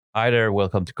Hi there,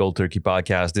 welcome to Cold Turkey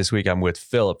Podcast. This week I'm with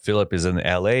Philip. Philip is in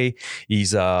LA.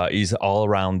 He's all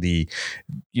around the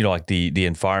like the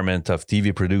environment of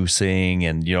TV producing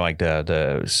and like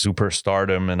the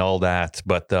superstardom and all that.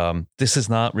 But this is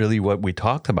not really what we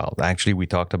talked about. Actually, we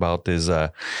talked about is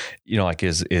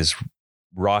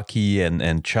rocky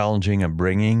and challenging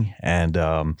upbringing and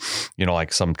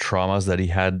like some traumas that he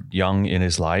had young in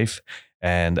his life,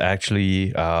 and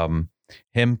actually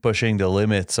him pushing the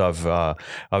limits of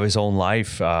his own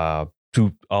life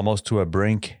to almost to a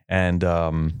brink, and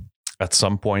at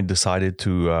some point decided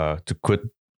to quit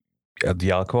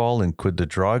the alcohol and quit the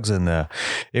drugs. And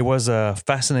it was a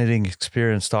fascinating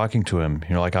experience talking to him.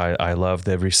 Like I loved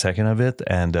every second of it,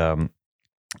 and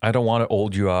I don't want to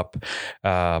hold you up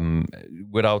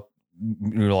without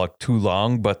like too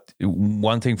long, but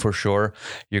one thing for sure,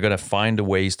 you're gonna find the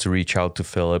ways to reach out to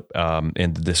Philip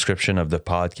in the description of the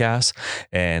podcast,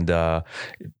 and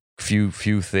few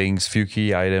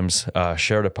key items.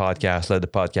 Share the podcast, let the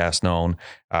podcast known,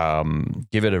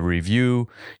 give it a review.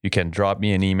 You can drop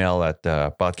me an email at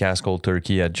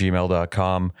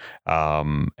podcastcoldturkey@gmail.com,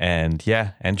 and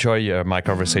yeah, enjoy my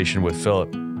conversation with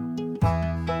Philip.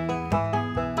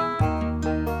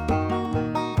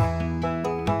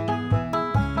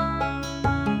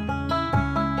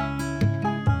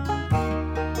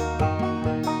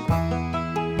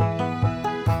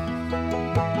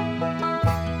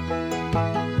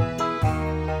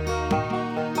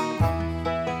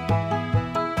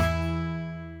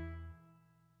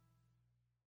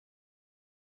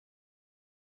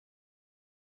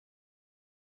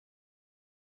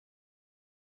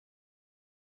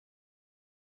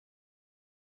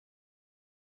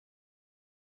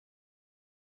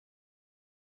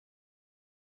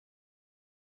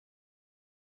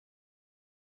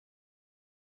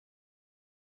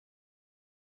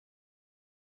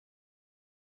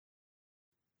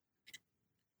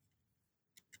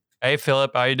 Hey Philip,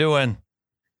 how you doing?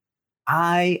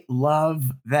 I love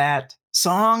that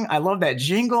song. I love that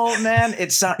jingle, man.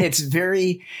 It's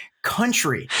very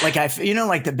country. Like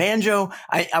like the banjo.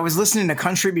 I was listening to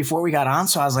country before we got on,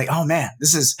 so I was like, oh man,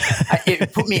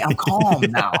 it put me. I'm calm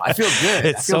now. I feel good.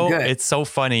 It's so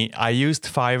funny. I used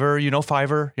Fiverr. You know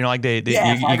Fiverr. Like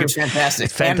Fiverr's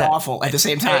fantastic and awful at the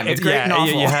same time. It's great and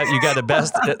awful. You got the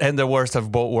best and the worst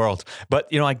of both worlds. But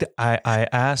I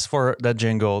asked for that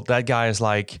jingle. That guy is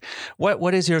like,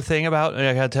 what is your thing about? And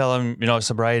I had to tell him,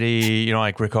 sobriety,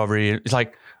 like recovery. It's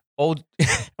like, hold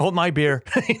my beer.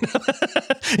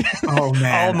 Oh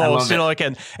man, almost.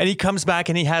 And he comes back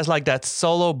and he has like that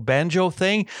solo banjo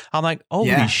thing. I'm like,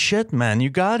 holy shit, man, you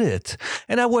got it.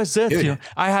 And that was it. Dude.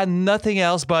 I had nothing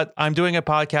else, but I'm doing a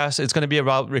podcast. It's going to be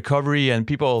about recovery and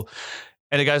people.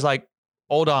 And the guy's like,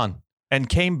 hold on. And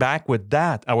came back with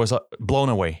that. I was blown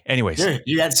away. Anyways, dude,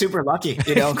 you got super lucky.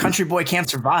 Country boy can't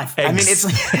survive. I mean,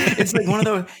 it's like one of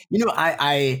those.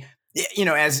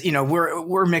 As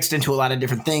we're mixed into a lot of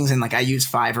different things, and like I use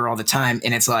Fiverr all the time,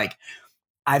 and it's like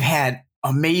I've had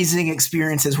amazing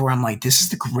experiences where I'm like, this is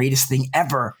the greatest thing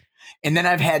ever, and then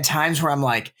I've had times where I'm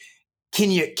like, can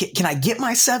I get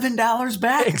my $7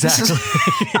 back? Exactly.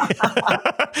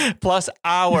 Plus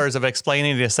hours of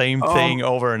explaining the same thing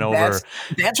over and over.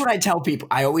 That's what I tell people.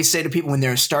 I always say to people when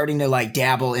they're starting to like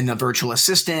dabble in the virtual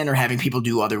assistant or having people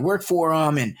do other work for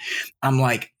them, and I'm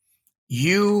like,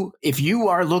 if you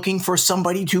are looking for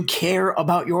somebody to care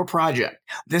about your project,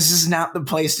 this is not the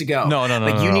place to go. No.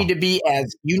 You need to be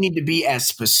as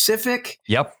specific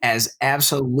as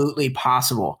absolutely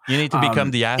possible. You need to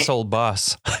become the asshole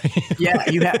boss. Yeah,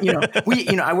 you have.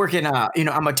 I work in.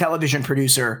 I'm a television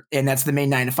producer, and that's the main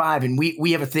 9 to 5. And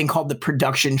we have a thing called the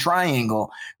production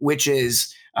triangle, which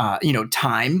is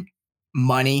time,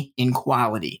 money, and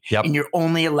quality. And you're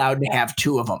only allowed to have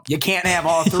 2 of them. You can't have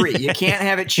all 3. You can't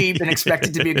have it cheap and expect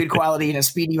it to be a good quality in a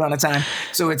speedy amount of time.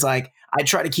 So it's like, I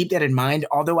try to keep that in mind,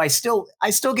 although I still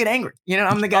get angry.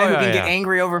 I'm the guy who can get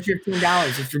angry over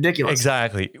 $15. It's ridiculous.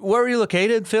 Exactly. Where are you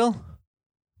located, Phil?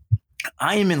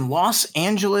 I am in Los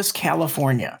Angeles,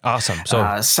 California. Awesome.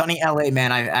 So sunny LA,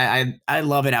 man. I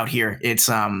love it out here. It's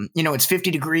it's 50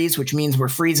 degrees, which means we're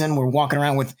freezing. We're walking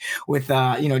around with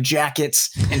jackets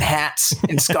and hats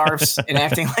and scarves and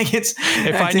acting like it's.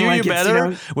 If I knew you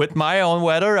better with my own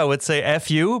weather, I would say F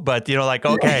you, but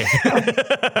okay.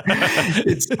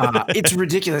 It's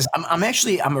ridiculous.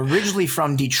 I'm originally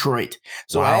from Detroit.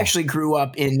 So wow. I actually grew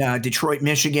up in Detroit,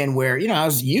 Michigan, where, I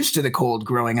was used to the cold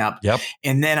growing up. Yep.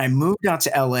 And then I moved out to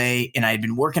LA, and I had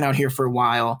been working out here for a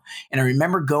while. And I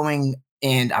remember going,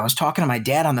 and I was talking to my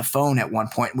dad on the phone at one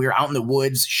point. We were out in the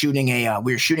woods shooting a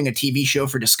TV show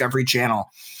for Discovery Channel.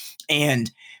 And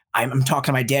I'm talking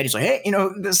to my dad. He's like, hey,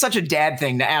 there's such a dad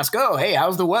thing to ask. Oh, hey,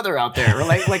 how's the weather out there? Or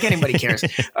like anybody cares.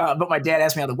 But my dad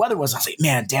asked me how the weather was. I was like,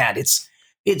 man, Dad, it's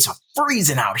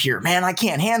freezing out here, man. I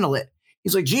can't handle it.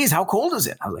 He's like, geez, how cold is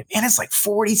it? I was like, man, it's like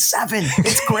 47.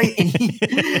 It's great.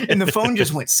 And the phone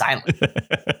just went silent.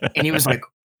 And he was like,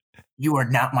 you are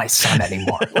not my son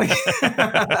anymore.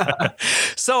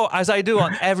 So as I do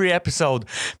on every episode,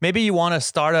 maybe you want to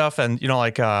start off and,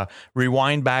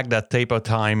 rewind back that tape of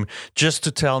time just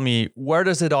to tell me, where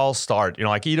does it all start?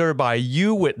 Either by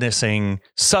you witnessing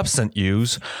substance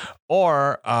use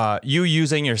or you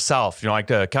using yourself,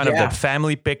 the kind of the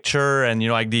family picture and,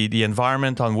 the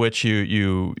environment on which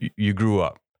you grew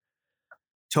up.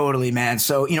 Totally, man.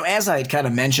 So, as I had kind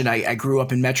of mentioned, I grew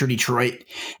up in Metro Detroit,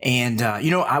 and,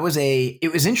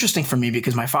 it was interesting for me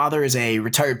because my father is a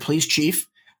retired police chief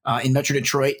in Metro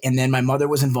Detroit. And then my mother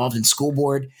was involved in school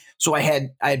board. So I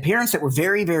had parents that were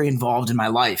very, very involved in my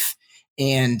life,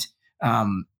 and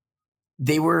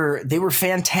they were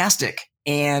fantastic.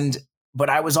 But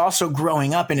I was also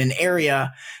growing up in an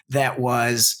area that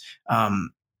was,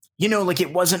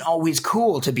 it wasn't always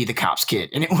cool to be the cop's kid,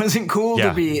 and it wasn't cool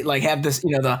to be have this,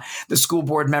 the school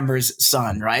board member's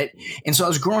son. Right. And so I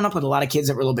was growing up with a lot of kids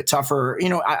that were a little bit tougher.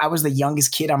 I was the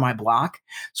youngest kid on my block.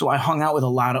 So I hung out with a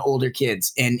lot of older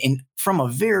kids, and from a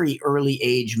very early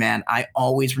age, man, I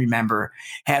always remember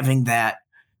having that,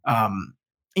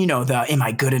 am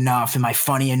I good enough? Am I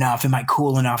funny enough? Am I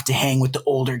cool enough to hang with the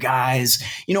older guys?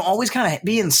 Always kind of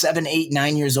being 7, 8,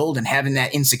 9 years old and having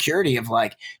that insecurity of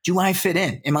like, do I fit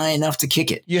in? Am I enough to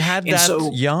kick it? You had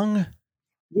that young?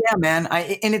 Yeah, man.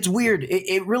 And it's weird.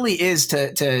 It really is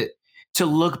to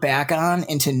look back on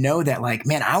and to know that, like,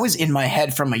 man, I was in my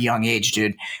head from a young age,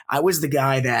 dude. I was the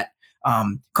guy that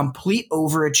complete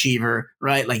overachiever,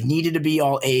 right? Like needed to be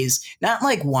all A's, not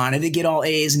like wanted to get all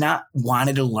A's, not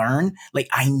wanted to learn. Like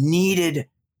I needed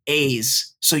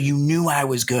A's. So you knew I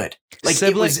was good. Like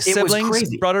siblings, it was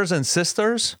crazy. Brothers and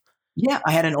sisters. Yeah.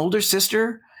 I had an older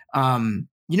sister. And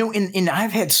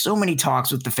I've had so many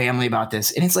talks with the family about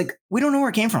this, and it's like, we don't know where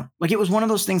it came from. Like, it was one of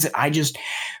those things that I just,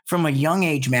 from a young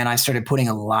age, man, I started putting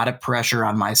a lot of pressure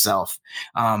on myself.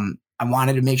 I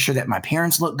wanted to make sure that my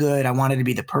parents looked good. I wanted to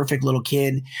be the perfect little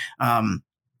kid. So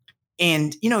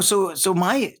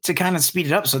to kind of speed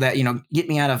it up so that, get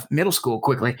me out of middle school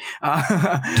quickly.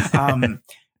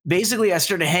 Basically I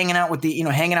started hanging out with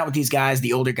these guys,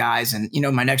 the older guys. And,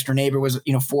 my next door neighbor was,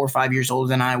 4 or 5 years older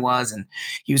than I was. And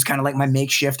he was kind of like my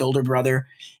makeshift older brother.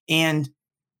 And,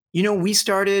 we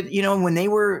started, when they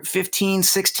were 15,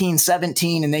 16,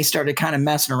 17, and they started kind of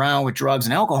messing around with drugs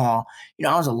and alcohol,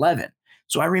 I was 11.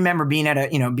 So I remember being at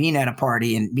a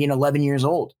party and being 11 years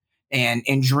old and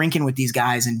drinking with these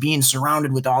guys and being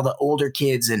surrounded with all the older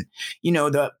kids. And,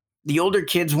 the older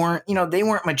kids weren't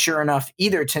mature enough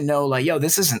either to know, like, yo,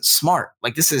 this isn't smart.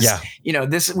 Like, this is,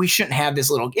 we shouldn't have this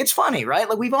little, it's funny, right?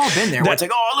 Like, we've all been there. Where it's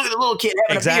like, oh, look at the little kid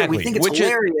having a beer. We think it's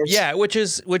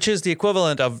hilarious. Which is the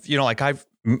equivalent of,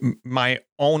 my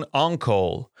own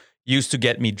uncle used to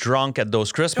get me drunk at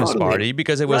those Christmas party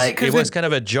because it was kind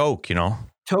of a joke,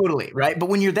 Totally. Right. But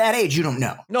when you're that age, you don't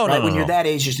know. No. When you're that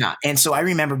age, it's not. And so I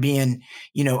remember being,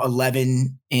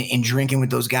 11 and drinking with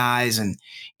those guys and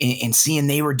seeing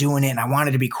they were doing it. And I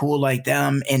wanted to be cool like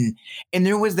them. And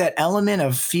there was that element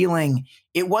of feeling,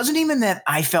 it wasn't even that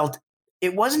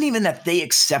they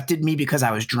accepted me because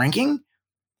I was drinking,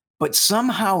 but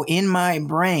somehow in my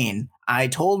brain, I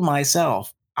told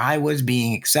myself I was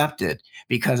being accepted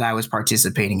because I was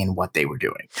participating in what they were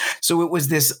doing. So it was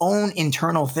this own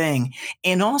internal thing.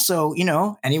 And also,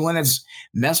 anyone that's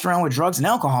messed around with drugs and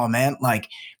alcohol, man, like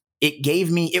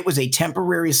it was a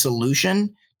temporary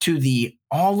solution to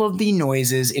all of the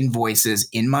noises and voices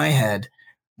in my head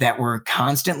that were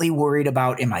constantly worried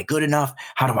about, am I good enough?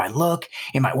 How do I look?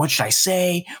 What should I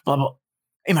say? Blah, blah.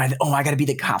 I got to be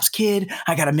the cop's kid.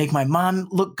 I got to make my mom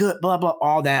look good, blah, blah,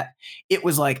 all that. It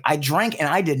was like, I drank and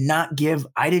I didn't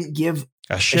give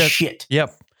a shit.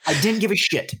 Yep. I didn't give a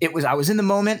shit. I was in the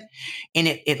moment, and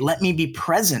it let me be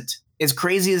present. As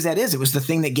crazy as that is, it was the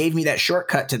thing that gave me that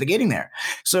shortcut to the getting there.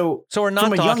 So we're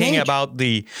not talking about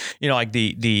the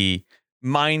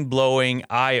mind-blowing,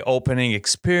 eye-opening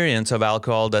experience of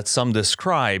alcohol that some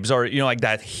describes, or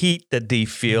that heat that they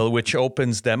feel, which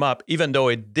opens them up, even though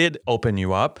it did open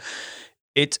you up.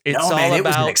 It was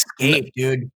an escape,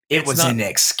 dude. It was an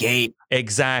escape.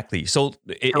 Exactly. So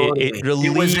it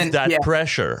relieved that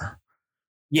pressure.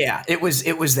 Yeah, it was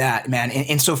that, man.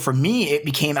 And so for me, it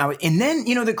became, and then,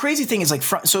 the crazy thing is, like,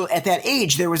 so at that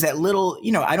age, there was that little,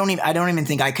 I don't even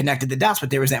think I connected the dots,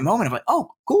 but there was that moment of like, oh,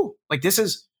 cool. Like,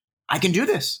 I can do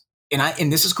this,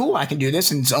 and this is cool. I can do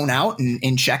this and zone out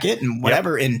and check it and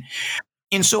whatever. Yep.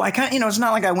 And so I kind of, it's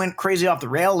not like I went crazy off the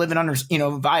rail living under,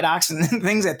 Vidocs and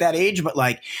things at that age, but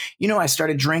like, I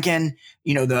started drinking,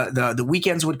 the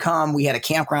weekends would come. We had a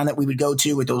campground that we would go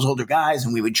to with those older guys,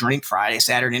 and we would drink Friday,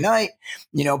 Saturday night.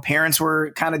 Parents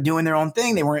were kind of doing their own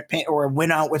thing. They weren't or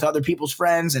went out with other people's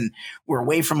friends and were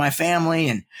away from my family.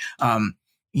 And,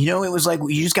 it was like,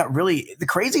 you just got the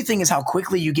crazy thing is how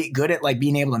quickly you get good at like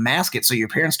being able to mask it so your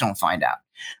parents don't find out.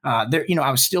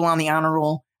 I was still on the honor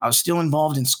roll. I was still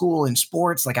involved in school and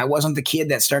sports. Like I wasn't the kid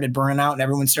that started burning out and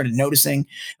everyone started noticing.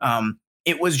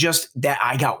 It was just that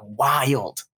I got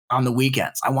wild on the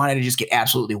weekends. I wanted to just get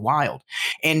absolutely wild.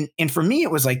 And for me,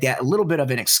 it was like that, a little bit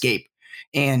of an escape.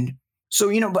 And so,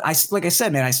 but like I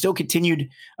said, man, I still continued,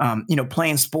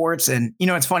 playing sports. And,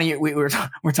 it's funny, we're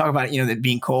talking about, that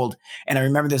being cold. And I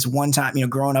remember this one time,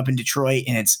 growing up in Detroit,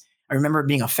 and I remember it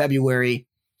being a February,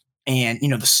 and,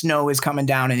 the snow is coming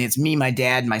down, and it's me, my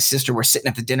dad, and my sister were sitting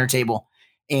at the dinner table.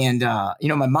 And,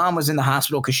 my mom was in the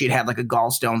hospital because she had like a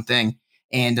gallstone thing.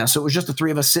 And so it was just the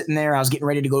three of us sitting there. I was getting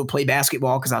ready to go play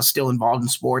basketball because I was still involved in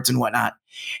sports and whatnot.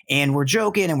 And we're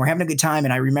joking and we're having a good time.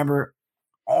 And I remember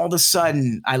all of a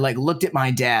sudden I like looked at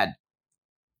my dad,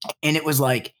 and it was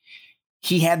like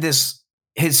he had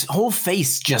his whole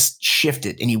face just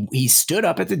shifted, and he stood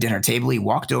up at the dinner table. He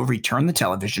walked over, he turned the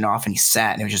television off, and he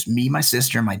sat, and it was just me, my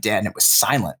sister, and my dad, and it was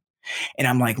silent. And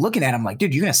I'm like looking at him like,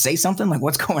 dude, you gonna say something? Like,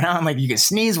 what's going on? Like, you can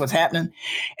sneeze, what's happening?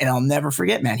 And I'll never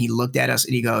forget, man. He looked at us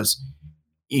and he goes,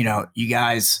 you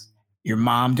guys, your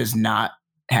mom does not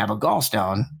have a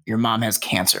gallstone. Your mom has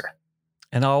cancer.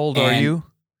 And how old are you?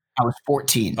 I was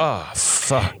 14. Oh,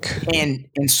 fuck. And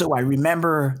so I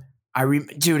remember,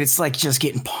 dude, it's like just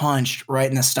getting punched right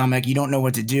in the stomach. You don't know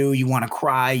what to do. You want to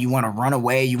cry. You want to run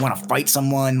away. You want to fight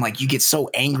someone. Like, you get so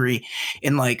angry.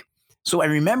 And like, so I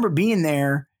remember being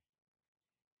there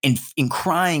and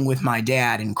crying with my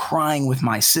dad and crying with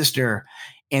my sister.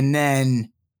 And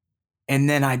then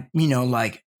I,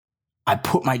 I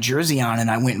put my jersey on and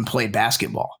I went and played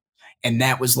basketball. And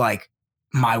that was like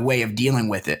my way of dealing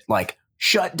with it. Like,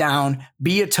 shut down,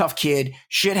 be a tough kid.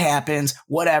 Shit happens,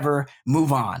 whatever,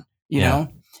 move on, you know?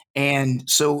 And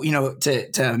so,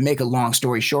 to make a long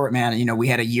story short, man, we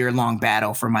had a year-long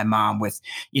battle for my mom with,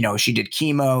 she did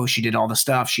chemo, she did all the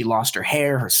stuff. She lost her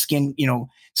hair, her skin,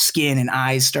 skin and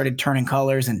eyes started turning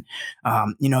colors. And,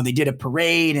 they did a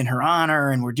parade in her honor,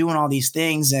 and we're doing all these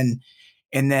things. And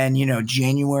then,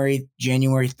 January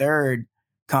 3rd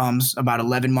comes about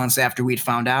 11 months after we'd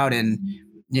found out. And,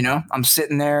 I'm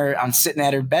sitting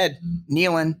at her bed,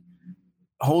 kneeling,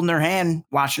 holding her hand,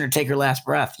 watching her take her last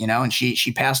breath, and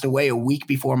she passed away a week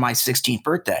before my 16th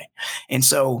birthday. And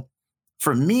so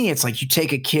for me, it's like you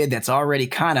take a kid that's already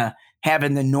kind of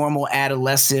having the normal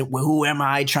adolescent, who am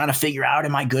I, trying to figure out,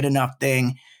 am I good enough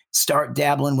thing, start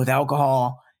dabbling with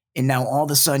alcohol. And now all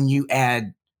of a sudden you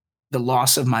add the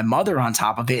loss of my mother on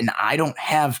top of it. And I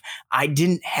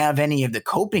didn't have any of the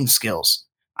coping skills.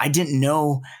 I didn't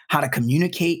know how to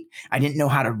communicate. I didn't know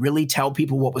how to really tell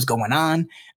people what was going on.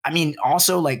 I mean,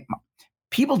 also, like,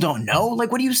 people don't know.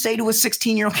 Like, what do you say to a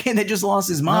 16-year-old kid that just lost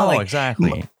his mom? No, like,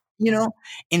 exactly.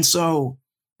 And so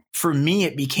for me,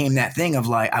 it became that thing of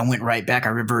like, I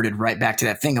reverted right back to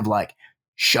that thing of like,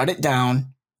 shut it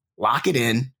down, lock it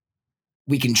in.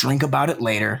 We can drink about it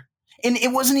later. And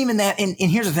it wasn't even that. And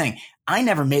here's the thing. I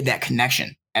never made that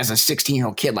connection as a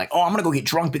 16-year-old kid. Like, oh, I'm going to go get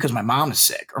drunk because my mom is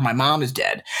sick or my mom is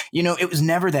dead. It was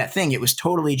never that thing. It was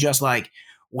totally just like,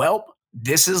 well,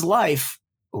 this is life.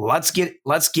 Let's get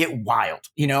wild.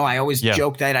 I always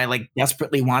joke that I like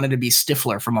desperately wanted to be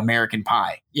Stifler from American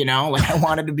Pie. Like I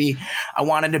wanted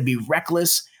to be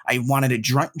reckless. I wanted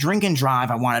to drink and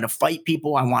drive. I wanted to fight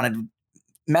people. I wanted to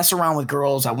mess around with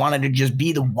girls. I wanted to just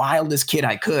be the wildest kid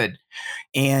I could.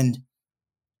 And,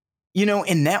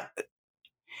 and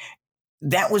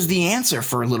that was the answer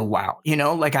for a little while,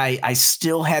 like I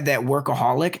still had that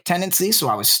workaholic tendency. So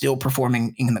I was still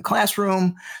performing in the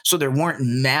classroom. So there weren't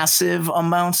massive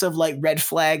amounts of like red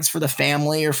flags for the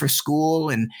family or for school.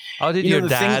 And how did your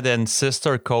dad and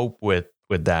sister cope with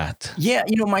that? Yeah.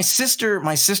 My sister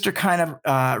kind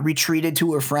of retreated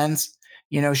to her friends.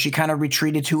 She kind of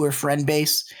retreated to her friend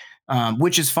base,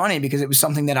 which is funny because it was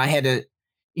something that I had to,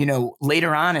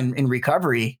 later on in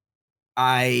recovery,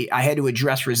 I had to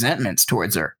address resentments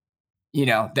towards her,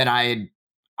 that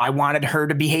I wanted her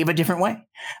to behave a different way.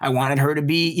 I wanted her to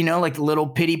be, like the little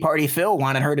pity party Phil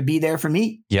wanted her to be there for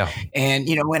me. Yeah. And,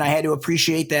 when I had to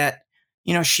appreciate that,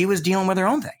 she was dealing with her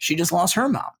own thing. She just lost her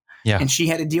mom. Yeah. And she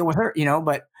had to deal with her,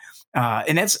 but,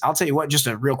 and I'll tell you what, just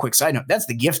a real quick side note, that's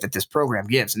the gift that this program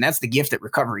gives. And that's the gift that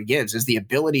recovery gives, is the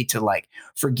ability to like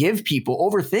forgive people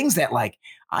over things that like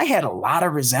I had a lot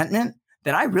of resentment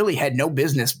that I really had no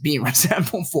business being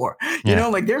resentful for. You know,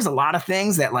 like there's a lot of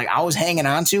things that like I was hanging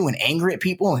on to and angry at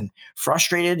people and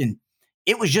frustrated, and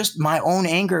it was just my own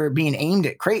anger being aimed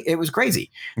at it was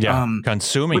crazy. Yeah.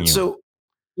 Consuming you. So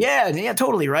yeah,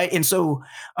 totally. Right. And so,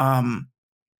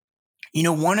 you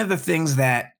know, one of the things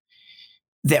that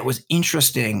was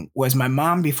interesting was my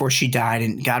mom before she died,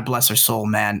 and God bless her soul,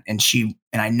 man. And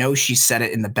I know she said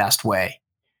it in the best way,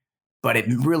 but it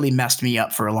really messed me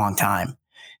up for a long time.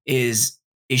 Is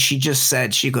she just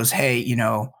said, she goes, "Hey, you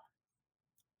know,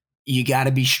 you got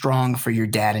to be strong for your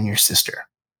dad and your sister."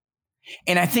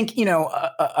 And I think, you know,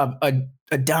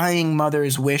 a dying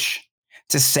mother's wish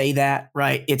to say that,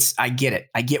 right? I get it.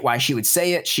 I get why she would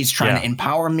say it. She's trying to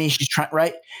empower me. She's trying,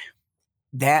 right?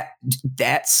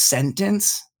 That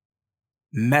sentence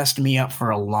messed me up for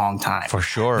a long time. For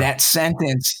sure. That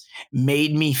sentence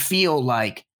made me feel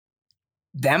like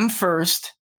them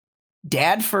first,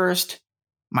 dad first,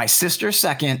 my sister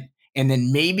second, and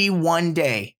then maybe one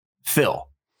day Phil.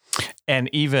 And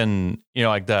even, you know,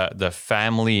 like the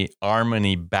family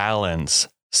harmony balance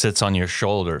sits on your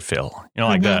shoulder, Phil. You know,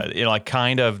 like you know, like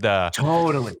kind of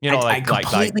totally. You know, like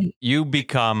you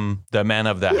become the man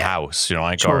of the house. You know,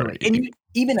 like totally.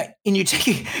 And you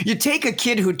take a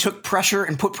kid who took pressure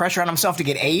and put pressure on himself to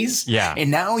get A's. Yeah. And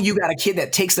now you got a kid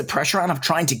that takes the pressure on of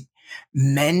trying to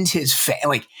mend his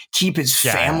keep his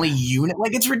family unit.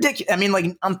 Like, it's ridiculous. I mean, like,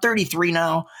 I'm 33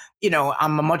 now. You know,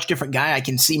 I'm a much different guy. I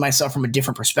can see myself from a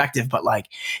different perspective. But like,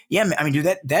 yeah, I mean, dude,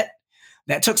 that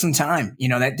took some time. You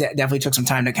know, that definitely took some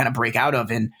time to kind of break out of.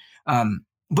 And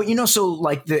but you know, so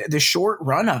like the short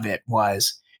run of it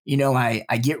was, you know, I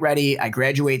get ready, I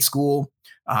graduate school,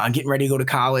 I'm getting ready to go to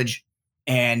college,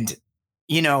 and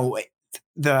you know,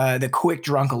 the quick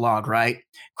drunk-a-log, right?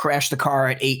 Crashed the car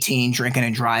at 18, drinking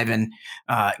and driving.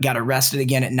 Got arrested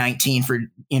again at 19 for,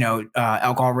 you know,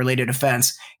 alcohol-related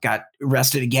offense. Got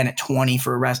arrested again at 20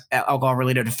 for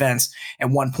alcohol-related offense.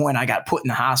 At one point, I got put in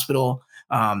the hospital.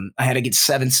 I had to get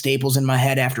 7 staples in my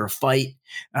head after a fight.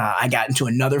 I got into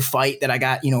another fight that I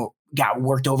got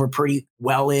worked over pretty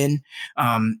well in,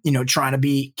 you know, trying to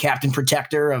be captain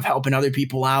protector of helping other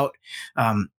people out.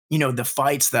 You know, the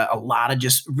fights, a lot of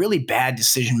just really bad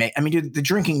decision making. I mean, dude, the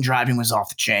drinking and driving was off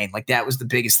the chain. Like, that was the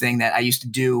biggest thing that I used to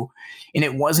do. And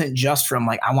it wasn't just from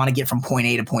like, I want to get from point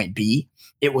A to point B.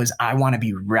 It was, I want to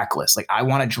be reckless. Like, I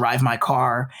want to drive my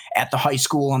car at the high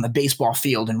school on the baseball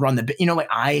field and run you know, like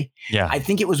I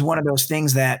think it was one of those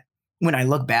things that when I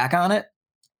look back on it,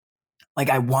 like,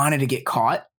 I wanted to get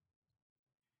caught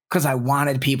because I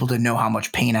wanted people to know how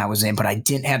much pain I was in, but I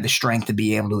didn't have the strength to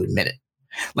be able to admit it.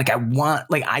 Like, I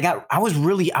was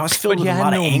filled with a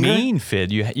lot of anger. You had no mean,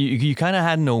 Fid. You kind of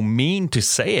had no mean to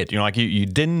say it. You know, like you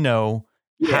didn't know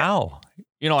how.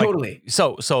 You know, like, totally.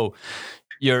 So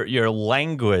your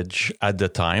language at the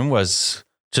time was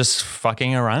just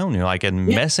fucking around. You know, like, and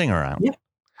messing around. Yeah.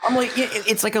 I'm like,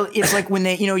 it's like when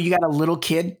they, you know, you got a little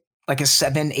kid, like a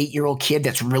 7-8-year-old kid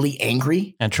that's really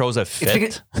angry and throws a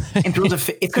fit.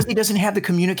 It's because he doesn't have the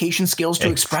communication skills to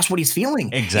express what he's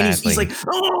feeling. Exactly. And he's like,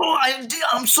 oh,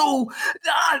 I'm so,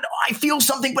 I feel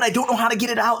something, but I don't know how to get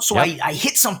it out. So I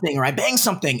hit something or I bang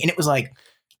something. And it was like,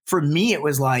 for me, it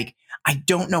was like, I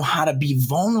don't know how to be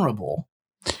vulnerable.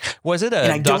 Was it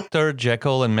a Dr.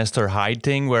 Jekyll and Mr. Hyde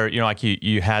thing where, you know, like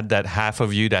you had that half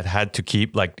of you that had to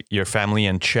keep like your family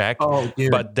in check,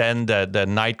 but then the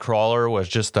Nightcrawler was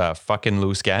just a fucking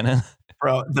loose cannon?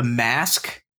 Bro, the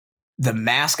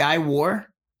mask I wore,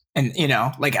 and, you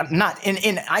know, like, I'm not,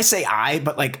 and I say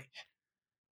but like,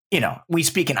 you know, we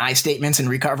speak in I statements in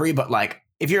recovery, but like,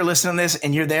 if you're listening to this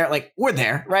and you're there, like, we're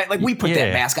there, right? Like, we put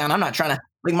that mask on. I'm not trying to,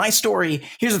 like, my story,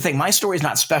 here's the thing, my story is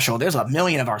not special. There's a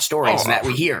million of our stories that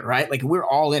we hear, right? Like, we're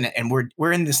all in it and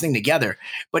we're in this thing together.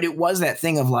 But it was that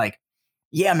thing of like,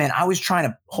 yeah, man, I was trying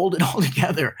to hold it all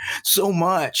together so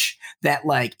much that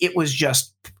like, it was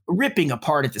just ripping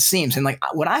apart at the seams. And like,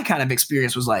 what I kind of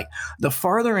experienced was like, the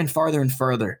farther and farther and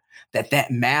farther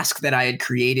that mask that I had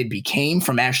created became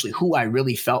from actually who I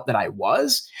really felt that I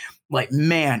was, like,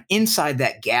 man, inside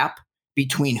that gap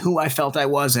between who I felt I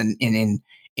was and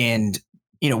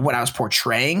you know, what I was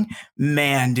portraying,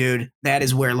 man, dude, that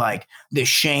is where like the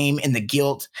shame and the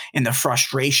guilt and the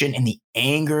frustration and the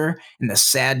anger and the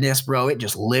sadness, bro, it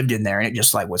just lived in there and it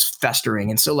just like was festering.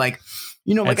 And so like,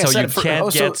 you know, like I said, you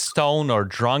can't get stoned or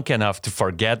drunk enough to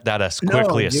forget that as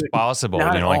quickly as possible.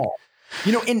 Not you know, like,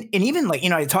 you know, and even like, you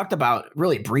know, I talked about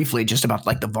really briefly just about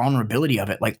like the vulnerability of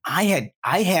it. Like I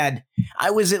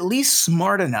was at least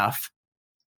smart enough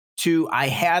I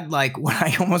had like what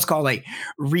I almost call like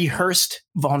rehearsed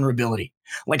vulnerability.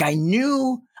 Like I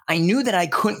knew that I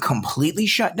couldn't completely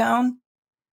shut down,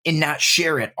 and not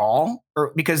share it all,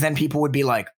 or because then people would be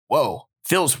like, whoa,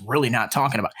 Phil's really not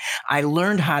talking about. I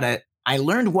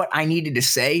learned what I needed to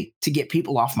say to get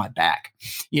people off my back.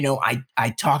 I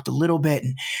talked a little bit,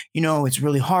 and it's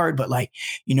really hard, but like,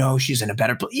 she's in a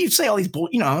better place. You'd say all these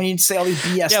you'd say all these BS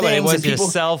things. Yeah, but it was your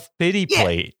self-pity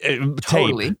tape.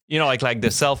 Totally. Like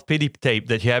the self-pity tape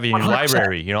that you have in your 100%.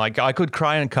 library. Like I could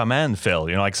cry on command, Phil.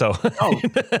 Like so. Oh,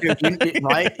 dude,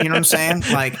 right? You know what I'm saying?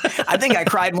 Like, I think I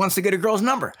cried once to get a girl's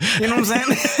number. You know what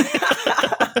I'm saying?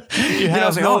 You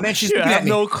have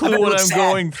no clue what I'm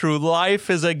going through. Life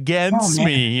is against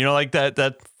me. Like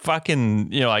that fucking,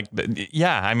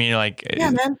 yeah. I mean, like,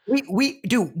 yeah, man.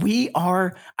 We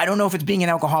are. I don't know if it's being an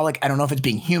alcoholic. I don't know if it's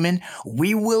being human.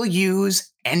 We will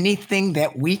use anything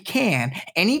that we can,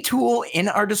 any tool in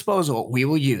our disposal, we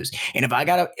will use. And if I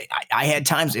had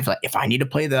times if I need to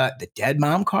play the dead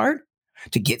mom card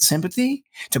to get sympathy,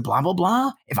 to blah blah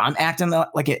blah. If I'm acting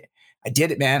like it. I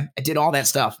did it, man. I did all that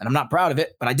stuff, and I'm not proud of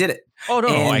it, but I did it. Oh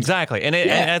no, exactly. And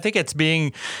I think it's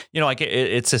being, like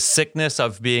it's a sickness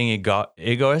of being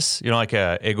egoist, like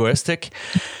egoistic,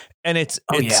 and it's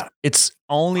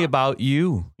only about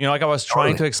you. Like I was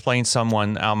trying to explain to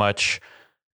someone how much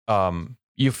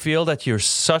you feel that you're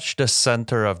such the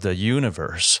center of the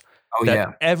universe.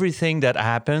 That everything that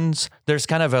happens, there's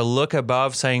kind of a look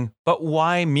above saying, "But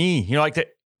why me?"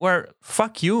 Where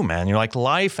fuck you, man. Like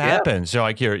life happens.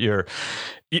 Like you're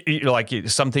like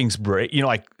some things break.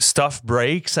 Like stuff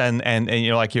breaks, and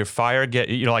like your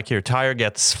like your tire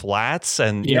gets flats,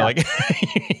 and like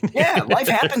life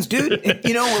happens, dude.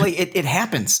 It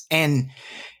happens, and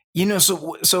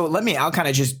so I'll kind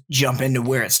of just jump into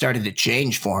where it started to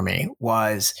change for me.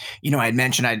 Was I had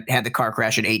mentioned I had the car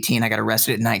crash at 18. I got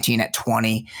arrested at 19. At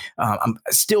 20, I'm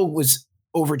still was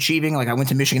overachieving. Like I went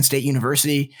to Michigan State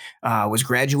University, was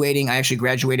graduating. I actually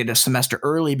graduated a semester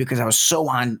early because I was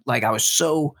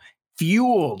so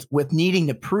fueled with needing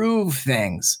to prove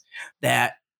things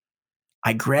that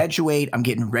I graduate. I'm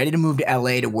getting ready to move to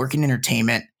LA to work in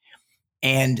entertainment.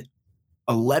 And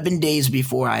 11 days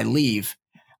before I leave,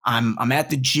 I'm at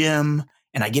the gym,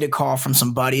 and I get a call from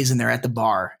some buddies, and they're at the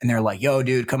bar, and they're like, yo,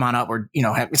 dude, come on up. We're,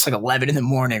 it's like 11 in the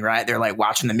morning, right? They're like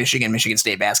watching the Michigan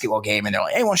State basketball game. And they're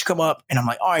like, hey, why don't you come up? And I'm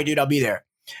like, all right, dude, I'll be there.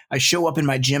 I show up in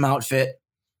my gym outfit,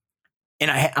 and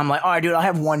I'm like, all right, dude, I'll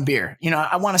have one beer.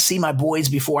 I want to see my boys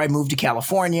before I move to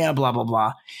California, blah, blah,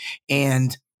 blah.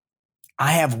 And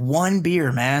I have one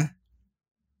beer, man.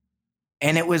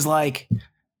 And it was like,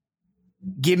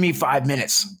 give me 5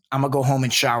 minutes. I'm going to go home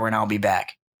and shower, and I'll be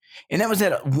back. And that was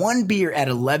that one beer at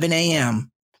 11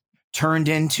 a.m. turned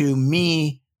into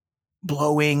me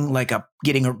blowing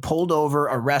getting pulled over,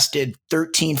 arrested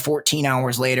 13, 14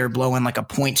 hours later, blowing like a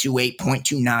 0.28,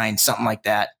 0.29, something like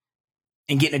that,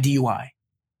 and getting a DUI.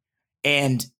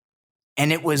 And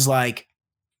it was like,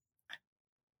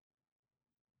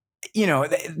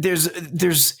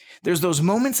 there's those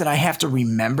moments that I have to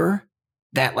remember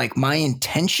that like my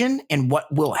intention and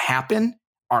what will happen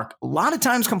are a lot of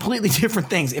times completely different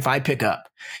things if I pick up.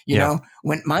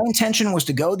 When my intention was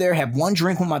to go there, have one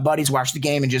drink with my buddies, watch the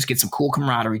game, and just get some cool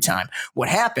camaraderie time. What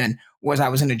happened was I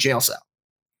was in a jail cell,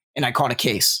 and I caught a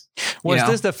case. Was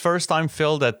this the first time,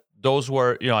 Phil, that those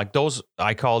were, like those,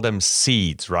 I call them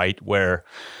seeds, right? Where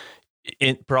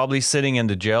probably sitting in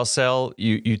the jail cell,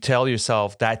 you tell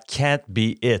yourself that can't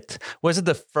be it. Was it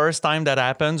the first time that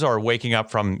happens, or waking up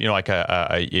from, like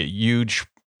a huge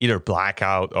either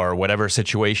blackout or whatever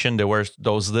situation, there were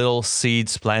those little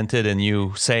seeds planted in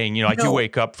you saying, you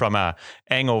wake up from a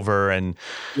hangover and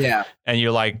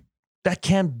you're like, that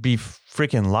can't be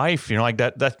freaking life. Like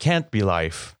that can't be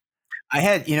life.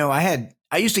 I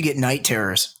used to get night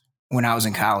terrors when I was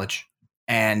in college,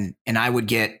 and I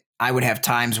would have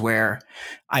times where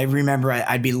I remember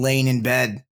I'd be laying in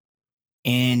bed,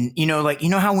 and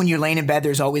how when you're laying in bed,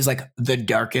 there's always like the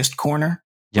darkest corner.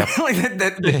 Yep. Like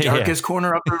the darkest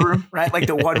corner of the room, right? Like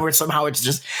the one where somehow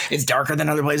it's darker than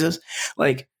other places.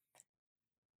 Like,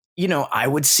 I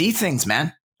would see things,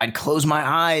 man. I'd close my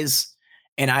eyes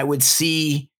and I would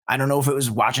see, I don't know if it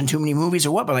was watching too many movies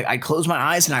or what, but like I'd close my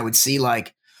eyes and I would see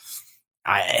like,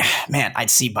 I'd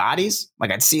see bodies.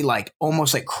 Like I'd see like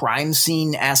almost like crime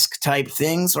scene-esque type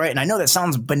things, right? And I know that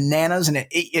sounds bananas, and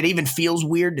it even feels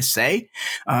weird to say.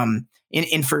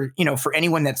 And for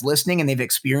anyone that's listening and they've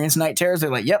experienced night terrors,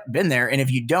 they're like, yep, been there. And if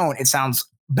you don't, it sounds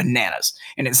bananas.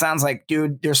 And it sounds like,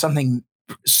 dude, there's something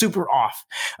super off.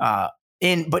 But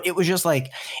it was just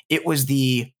like,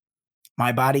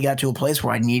 my body got to a place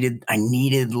where I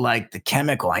needed like the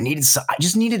chemical. I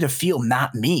just needed to feel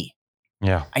not me.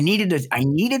 Yeah. I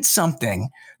needed something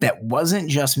that wasn't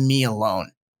just me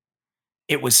alone.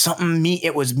 it was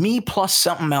it was me plus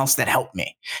something else that helped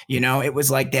me. It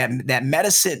was like that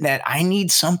medicine that I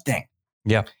need something.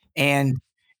 Yeah.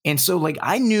 And so like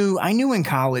I knew in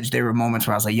college there were moments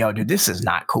where I was like, yo, dude, this is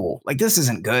not cool. Like this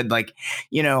isn't good. Like,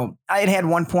 I had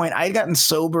one point, I had gotten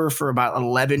sober for about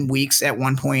 11 weeks at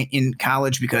one point in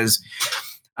college because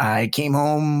I came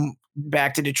home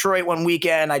back to Detroit one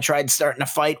weekend. I tried starting a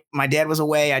fight. My dad was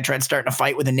away. I tried starting a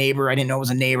fight with a neighbor. I didn't know it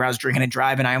was a neighbor. I was drinking and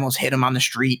driving. I almost hit him on the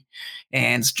street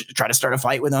and tried to start a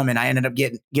fight with him. And I ended up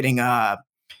getting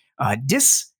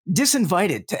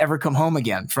disinvited to ever come home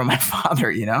again from my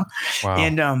father, Wow.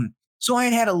 And so I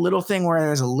had a little thing where there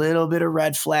was a little bit of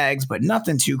red flags, but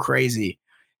nothing too crazy.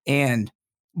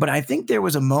 But I think there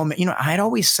was a moment, I had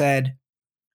always said,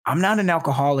 I'm not an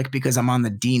alcoholic because I'm on the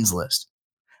dean's list.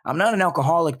 I'm not an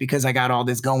alcoholic because I got all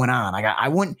this going on. I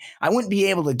wouldn't be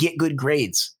able to get good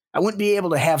grades. I wouldn't be able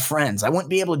to have friends. I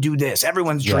wouldn't be able to do this.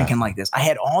 Everyone's drinking like this. I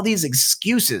had all these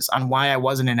excuses on why I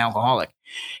wasn't an alcoholic.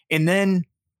 And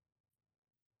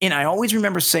I always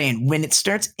remember saying, when it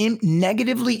starts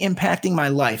negatively impacting my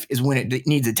life is when it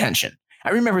needs attention. I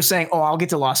remember saying, oh, I'll get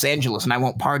to Los Angeles and I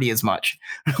won't party as much,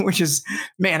 which is,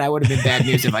 man, I would have been bad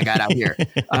news if I got out here.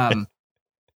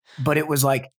 But it was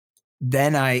like,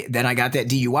 then I got that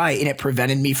DUI and it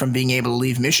prevented me from being able to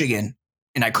leave Michigan,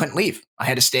 and I couldn't leave. I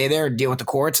had to stay there and deal with the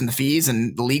courts and the fees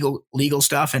and the legal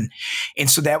stuff. And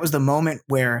so that was the moment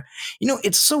where,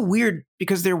 it's so weird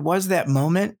because there was that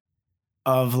moment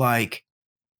of like,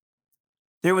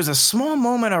 there was a small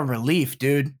moment of relief,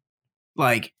 dude.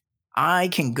 Like, I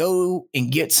can go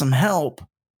and get some help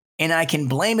and I can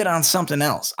blame it on something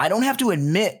else. I don't have to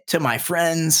admit to my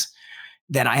friends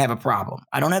that I have a problem.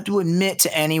 I don't have to admit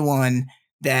to anyone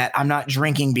that I'm not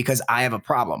drinking because I have a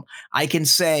problem. I can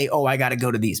say, oh, I got to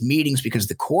go to these meetings because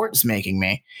the court's making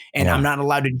me, and I'm not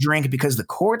allowed to drink because the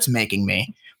court's making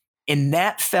me. And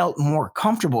that felt more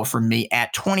comfortable for me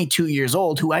at 22 years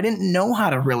old, who I didn't know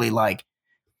how to really like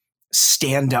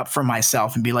stand up for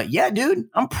myself and be like, yeah, dude,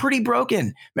 I'm pretty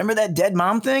broken. Remember that dead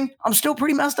mom thing? I'm still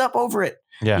pretty messed up over it.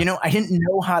 Yeah. I didn't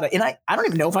know how to, and I don't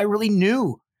even know if I really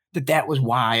knew that was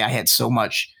why I had so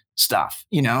much stuff,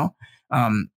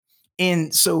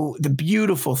 and so the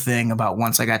beautiful thing about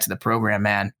once I got to the program,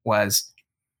 man, was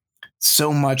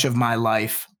so much of my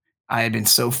life, I had been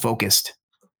so focused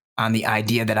on the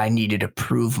idea that I needed to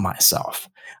prove myself.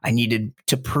 I needed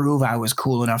to prove I was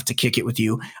cool enough to kick it with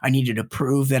you. I needed to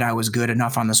prove that I was good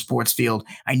enough on the sports field.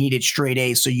 I needed straight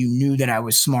A's so you knew that I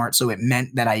was smart. So it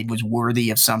meant that I was worthy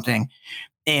of something.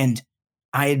 And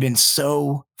I had been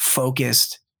so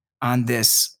focused on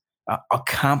this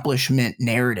accomplishment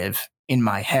narrative in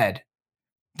my head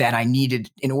that I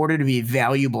needed, in order to be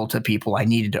valuable to people, I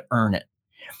needed to earn it.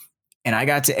 And I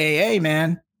got to AA,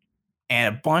 man,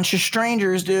 and a bunch of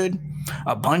strangers, dude,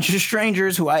 a bunch of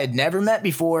strangers who I had never met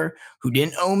before, who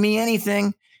didn't owe me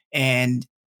anything. And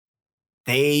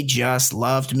they just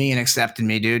loved me and accepted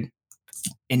me, dude.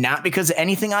 And not because of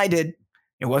anything I did.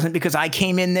 It wasn't because I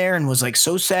came in there and was like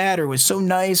so sad or was so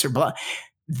nice or blah.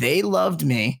 They loved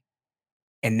me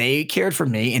and they cared for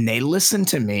me and they listened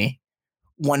to me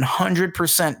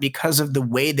 100% because of the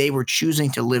way they were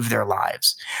choosing to live their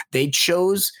lives.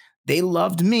 They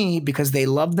loved me because they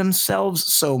loved themselves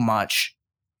so much.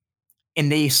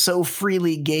 And they so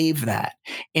freely gave that.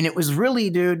 And it was really,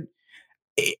 dude,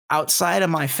 outside of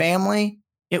my family,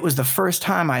 it was the first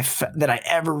time that I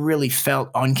ever really felt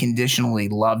unconditionally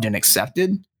loved and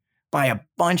accepted by a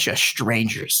bunch of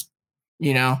strangers,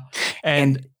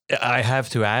 And I have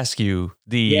to ask you,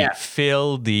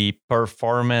 Phil, the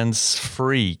performance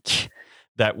freak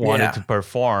that wanted to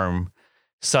perform,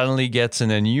 suddenly gets in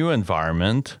a new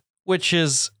environment, which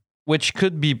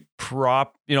could be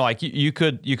like you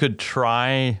could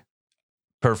try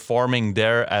performing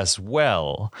there as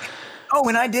well. Oh,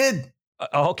 and I did.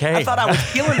 Okay. I thought I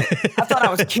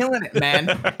was killing it. Man.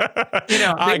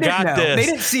 I got this. They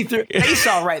didn't see through. They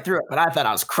saw right through it, but I thought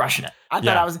I was crushing it. I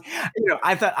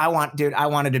thought I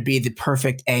wanted to be the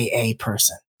perfect AA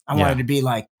person. I wanted to be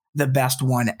like the best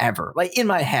one ever, like in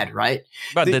my head, right?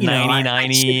 But the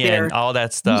 90-90 and all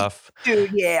that stuff.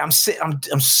 Dude, yeah, I'm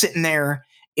sitting there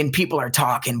and people are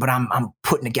talking, but I'm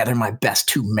putting together my best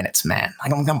 2 minutes, man.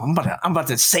 Like I'm about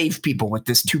to save people with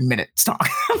this 2 minutes talk.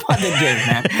 I'm about to do it,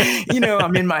 man.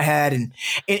 I'm in my head and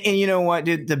you know what,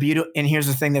 dude, the beauty, and here's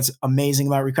the thing that's amazing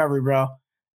about recovery, bro.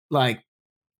 Like,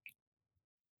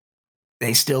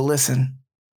 they still listen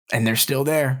and they're still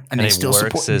there and they still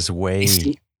support his way.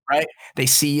 Right? They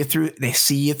see you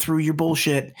through your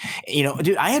bullshit.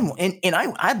 Dude,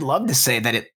 I'd love to say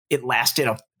that it lasted.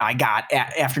 I got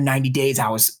after 90 days, I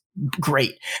was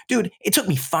great. Dude, it took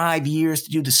me 5 years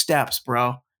to do the steps,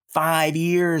 bro. 5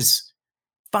 years.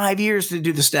 5 years to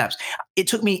do the steps. It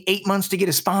took me 8 months to get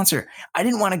a sponsor. I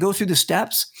didn't want to go through the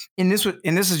steps. And this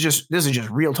is just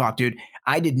real talk, dude.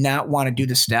 I did not want to do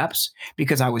the steps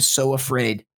because I was so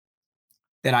afraid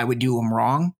that I would do them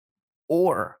wrong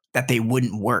or that they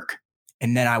wouldn't work.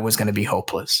 And then I was going to be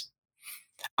hopeless.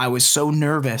 I was so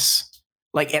nervous.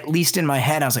 Like, at least in my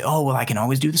head, I was like, oh, well, I can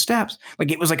always do the steps.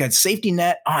 Like, it was like a safety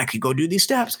net. Oh, I could go do these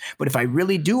steps. But if I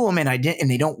really do them and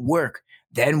they don't work,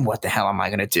 then what the hell am I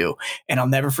going to do? And I'll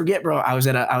never forget, bro. I was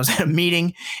at a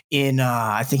meeting in,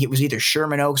 I think it was either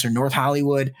Sherman Oaks or North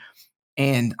Hollywood.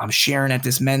 And I'm sharing at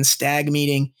this men's stag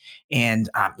meeting, and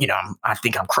I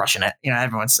think I'm crushing it.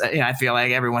 I feel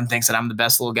like everyone thinks that I'm the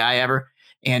best little guy ever.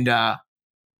 And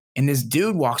this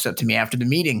dude walks up to me after the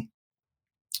meeting.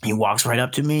 He walks right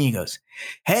up to me. He goes,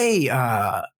 "Hey,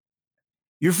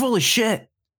 you're full of shit.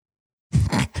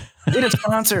 Get a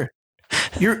sponsor.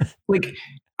 You're like,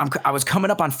 I was coming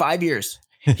up on 5 years."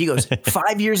 He goes,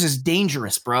 5 years is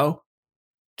dangerous, bro.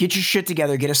 Get your shit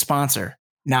together. Get a sponsor.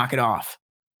 Knock it off.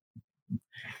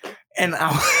 And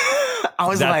I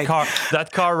was like,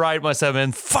 that car ride must have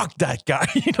been, fuck that guy.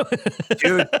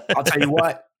 Dude, I'll tell you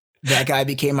what, that guy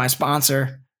became my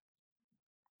sponsor.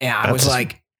 And I was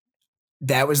like,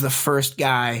 that was the first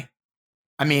guy.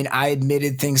 I mean, I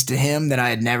admitted things to him that I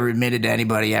had never admitted to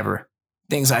anybody ever.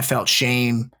 Things I felt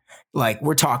shame. Like,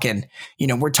 we're talking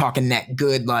that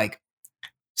good, like,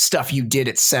 stuff you did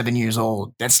at 7 years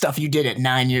old, that stuff you did at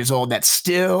 9 years old, that's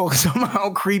still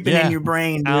somehow creeping in your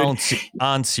brain.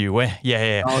 Aunts you.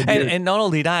 Yeah. Oh, and not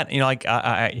only that, like,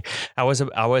 I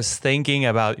was thinking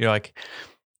about, like,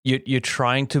 you're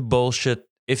trying to bullshit.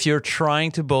 If you're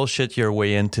trying to bullshit your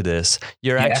way into this,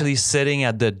 you're actually sitting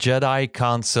at the Jedi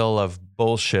Council of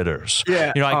bullshitters.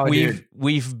 Yeah. Like,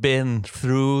 we've been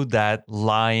through that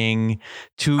lying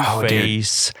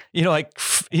two-face. Like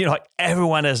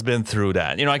everyone has been through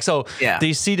that. So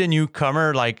they see the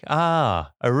newcomer like, a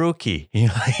rookie.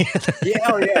 Yeah,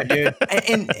 dude.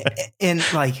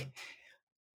 And like,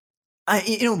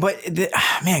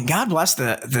 man, God bless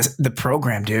the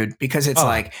program, dude, because it's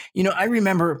like,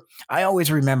 I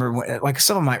always remember like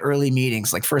some of my early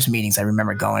meetings, like first meetings, I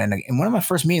remember going in one of my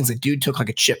first meetings, the dude took like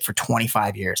a chip for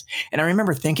 25 years. And I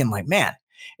remember thinking like, man,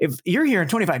 if you're here in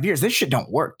 25 years, this shit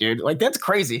don't work, dude. Like, that's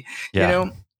crazy,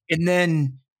 And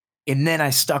then I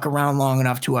stuck around long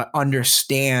enough to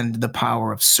understand the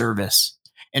power of service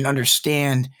and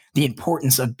understand the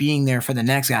importance of being there for the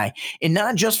next guy, and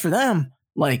not just for them.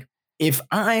 Like, if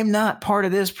I'm not part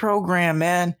of this program,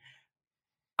 man,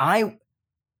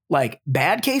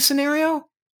 bad case scenario,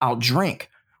 I'll drink.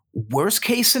 Worst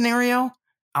case scenario,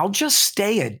 I'll just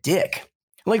stay a dick.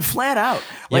 Like, flat out.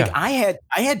 Like, I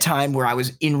had time where I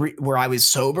was where I was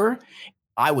sober.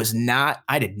 I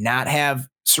did not have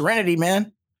serenity,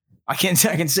 man. I can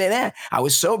say that. I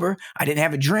was sober. I didn't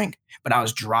have a drink, but I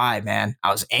was dry, man.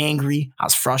 I was angry. I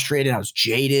was frustrated. I was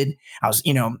jaded. I was,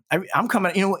 I'm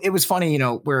coming, it was funny,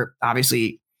 we're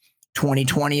obviously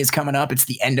 2020 is coming up. It's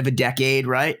the end of a decade,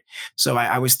 right? So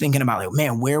I was thinking about, like,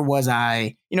 man, where was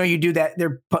I? You do that.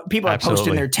 People are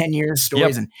posting their 10 years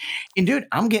stories, and dude,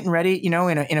 I'm getting ready. In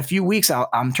a few weeks,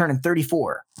 I'm turning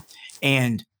 34,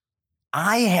 and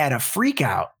I had a freak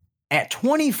out at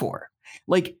 24.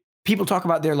 Like, people talk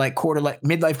about their like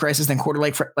midlife crisis, then quarter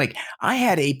life. Like, I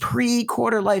had a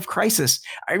pre-quarter life crisis.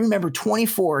 I remember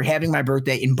 24 having my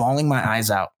birthday and bawling my eyes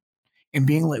out and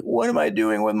being like, what am I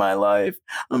doing with my life?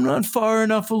 I'm not far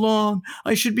enough along.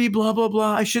 I should be blah, blah,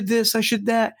 blah. I should this, I should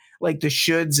that. Like, the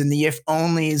shoulds and the if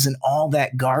onlys and all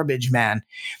that garbage, man.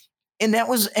 And I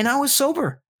was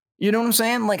sober. You know what I'm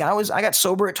saying? Like, I got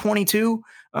sober at 22.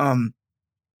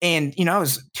 And, I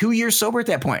was 2 years sober at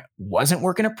that point, wasn't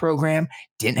working a program,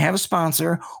 didn't have a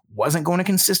sponsor, wasn't going to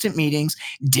consistent meetings,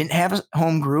 didn't have a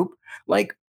home group.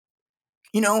 Like,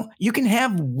 you can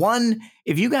have one,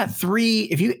 if you got three,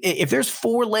 if there's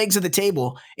 4 legs of the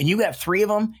table and you got 3 of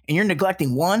them and you're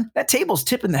neglecting one, that table's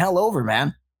tipping the hell over,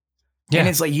 man. Yeah. And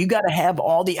it's like, you got to have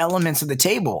all the elements of the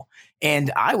table.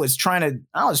 And I was trying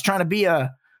to be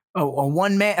a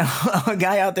one man, a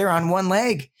guy out there on one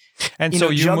leg. And so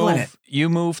you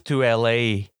moved to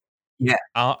LA. Yeah.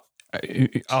 How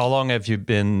long have you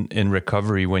been in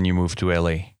recovery when you moved to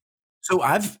LA? So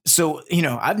I've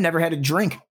never had a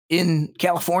drink in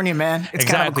California, man. It's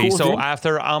exactly. Kind of a cool so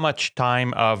after how much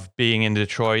time of being in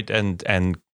Detroit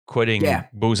and quitting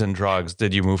booze and drugs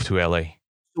did you move to LA?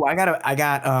 So I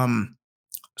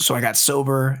got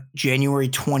sober January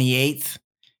 28th,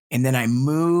 and then I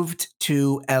moved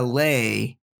to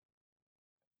LA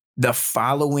the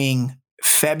following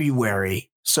February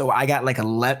So I got like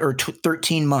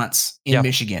 13 months in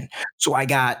Michigan. So I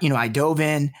got, I dove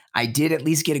in. I did at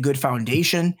least get a good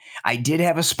foundation. I did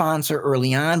have a sponsor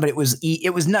early on, but it was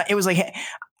like,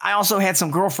 I also had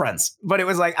some girlfriends, but it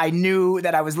was like I knew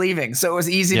that I was leaving, so it was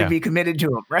easy to be committed to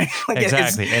them, right? Like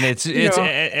exactly, and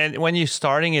and when you're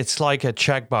starting, it's like a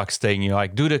checkbox thing.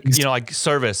 Like do the like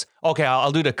service. Okay,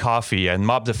 I'll do the coffee and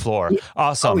mop the floor.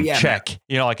 Awesome, check.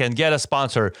 Man. Like and get a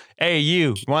sponsor. Hey,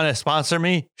 you want to sponsor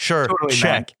me? Sure, totally,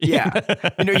 check. Man.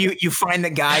 Yeah, you find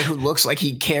the guy who looks like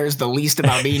he cares the least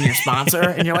about being your sponsor,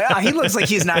 and you're like, he looks like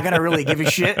he's not gonna really give a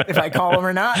shit if I call him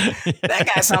or not. That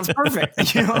guy sounds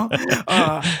perfect,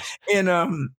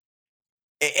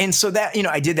 And so that,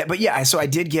 I did that, but so I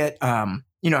did get, I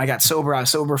got sober. I was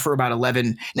sober for about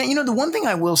 11. Now, the one thing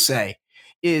I will say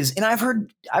is, and I've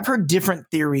heard different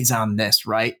theories on this,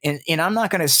 right? And I'm not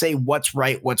going to say what's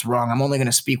right, what's wrong. I'm only going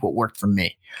to speak what worked for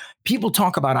me. People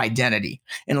talk about identity,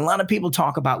 and a lot of people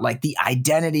talk about like the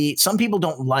identity. Some people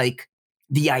don't like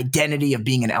the identity of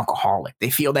being an alcoholic. They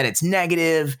feel that it's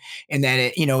negative and that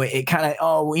it kind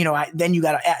of, then you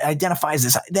got to identify as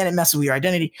this, then it messes with your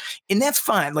identity. And that's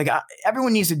fine. Like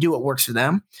everyone needs to do what works for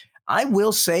them. I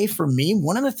will say for me,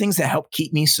 one of the things that helped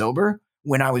keep me sober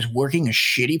when I was working a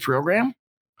shitty program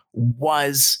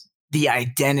was the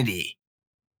identity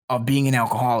of being an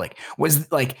alcoholic,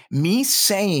 was like me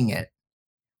saying it.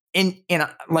 And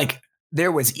like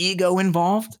there was ego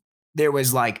involved. There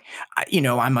was like,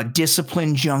 I'm a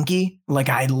discipline junkie. Like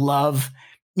I love,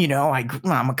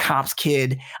 I'm a cop's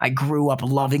kid. I grew up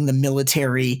loving the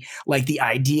military. Like the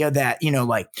idea that,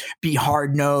 like be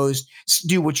hard nosed,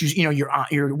 do what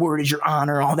your word is your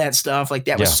honor, all that stuff. Like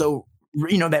that was so,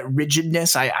 that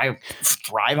rigidness. I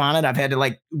thrive on it. I've had to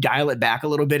like dial it back a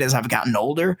little bit as I've gotten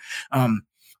older.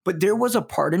 But there was a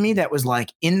part of me that was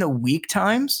like in the weak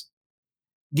times,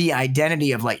 the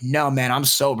identity of like, no, man, I'm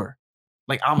sober.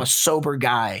 Like I'm a sober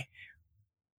guy.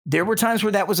 There were times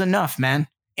where that was enough, man.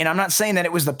 And I'm not saying that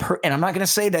it was and I'm not going to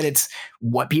say that it's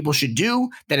what people should do,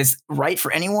 that it's right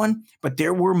for anyone. But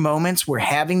there were moments where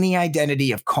having the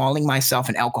identity of calling myself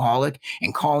an alcoholic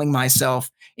and calling myself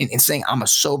and saying I'm a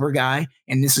sober guy.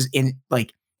 And this is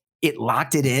it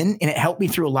locked it in and it helped me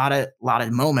through a lot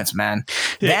of moments, man.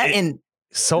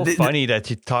 Funny that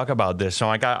you talk about this. So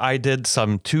I did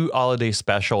 2 holiday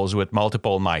specials with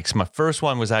multiple mics. My first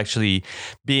one was actually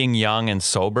being young and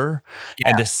sober.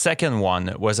 And the second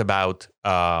one was about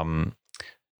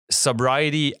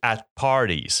sobriety at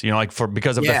parties,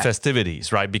 because of the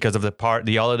festivities, right? Because of the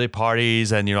holiday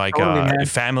parties and,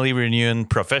 family reunion,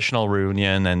 professional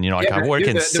reunion. And, I work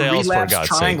in sales for God's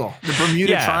triangle. Sake. The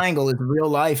Bermuda Triangle is real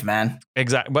life, man.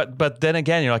 Exactly. But then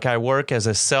again, I work as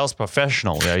a sales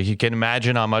professional. You can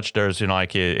imagine how much there's,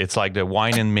 it's like the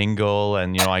wine and mingle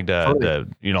and, the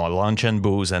lunch and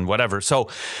booze and whatever. So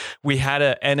we had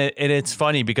and it's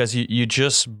funny because you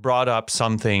just brought up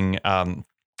something,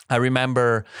 I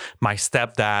remember my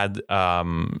stepdad,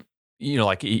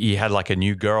 he had like a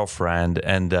new girlfriend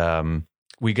and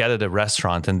we get at a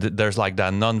restaurant and there's like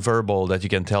that nonverbal that you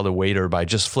can tell the waiter by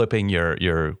just flipping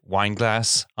your wine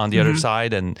glass on the other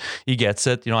side and he gets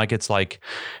it. It's like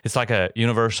a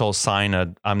universal sign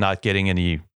of I'm not getting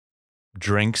any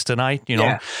drinks tonight,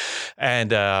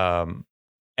 and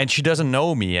she doesn't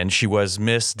know me and she was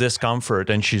Miss Discomfort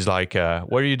and she's like,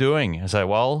 what are you doing? I said,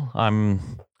 well, I'm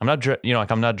not,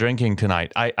 I'm not drinking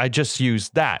tonight. I just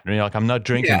used that. I'm not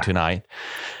drinking tonight.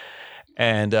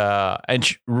 And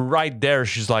right there,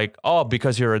 she's like, oh,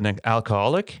 because you're an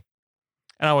alcoholic?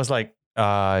 And I was like,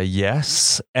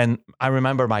 yes. And I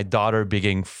remember my daughter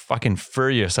being fucking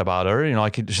furious about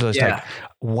her. She was like,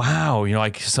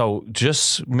 wow, so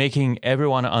just making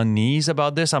everyone unease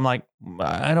about this. I'm like,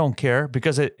 I don't care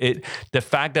because the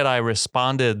fact that I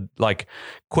responded like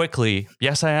quickly,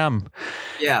 yes, I am.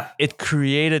 Yeah. It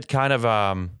created kind of,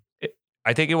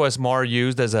 I think it was more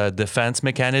used as a defense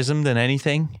mechanism than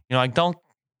anything.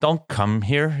 Don't come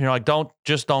here.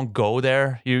 Don't go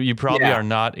there. You probably are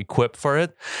not equipped for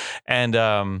it.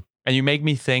 And you make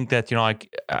me think that,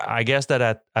 I guess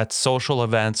that at social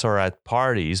events or at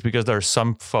parties, because there are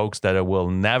some folks that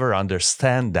will never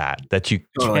understand that you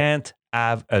can't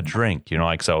have a drink,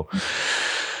 so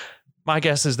my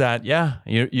guess is that,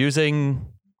 you're using,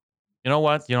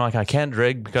 I can't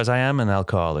drink because I am an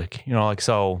alcoholic,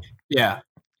 so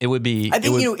it would be, I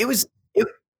think,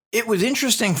 it was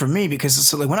interesting for me because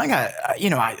so like when I got,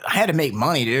 I had to make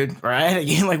money, dude. Right? I had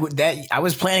to, like with that, I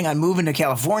was planning on moving to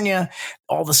California.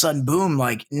 All of a sudden, boom!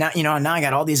 Like now, now I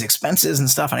got all these expenses and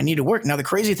stuff, and I need to work. Now the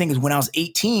crazy thing is, when I was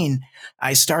 18,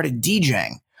 I started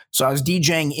DJing. So I was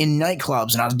DJing in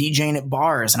nightclubs, and I was DJing at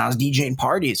bars, and I was DJing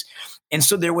parties. And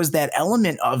so there was that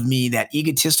element of me, that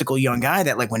egotistical young guy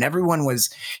that like when everyone was,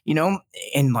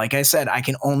 and like I said, I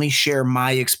can only share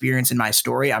my experience and my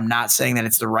story. I'm not saying that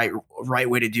it's the right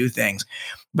way to do things,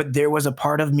 but there was a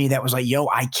part of me that was like, yo,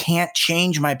 I can't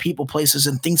change my people, places,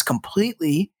 and things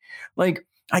completely. Like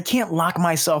I can't lock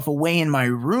myself away in my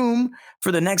room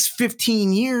for the next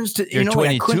 15 years to, You're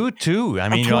 22 too. I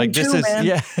mean, like this is, man.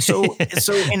 yeah. so,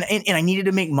 and I needed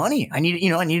to make money. I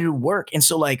needed to work. And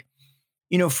so like,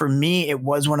 for me, it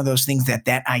was one of those things that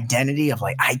identity of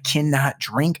like, I cannot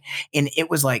drink. And it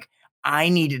was like, I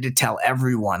needed to tell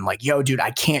everyone like, yo, dude,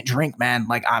 I can't drink, man.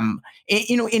 Like and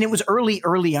it was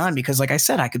early on because like I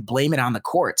said, I could blame it on the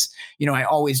courts. I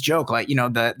always joke like,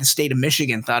 the state of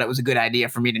Michigan thought it was a good idea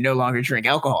for me to no longer drink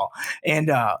alcohol. And,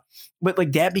 but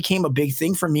like that became a big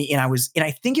thing for me. And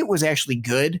I think it was actually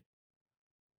good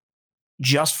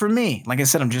just for me. Like I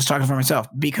said, I'm just talking for myself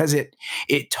because it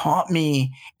taught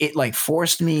me, it like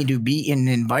forced me to be in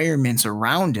environments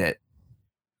around it.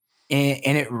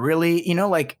 And it really,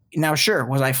 like now, sure.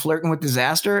 Was I flirting with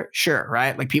disaster? Sure.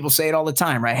 Right. Like people say it all the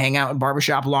time, right? Hang out in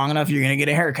barbershop long enough, you're going to get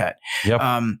a haircut. Yep.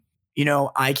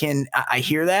 I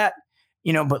hear that,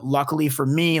 but luckily for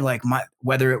me, like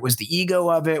whether it was the ego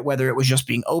of it, whether it was just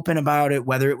being open about it,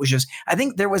 whether it was just, I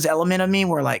think there was an element of me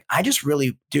where like, I just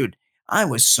really, dude, I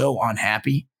was so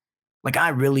unhappy. Like I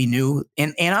really knew.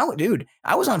 And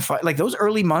I was on fire. Like those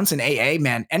early months in AA,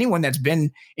 man, anyone that's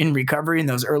been in recovery in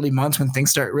those early months when things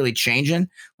start really changing,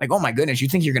 like, oh my goodness, you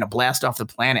think you're going to blast off the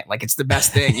planet. Like it's the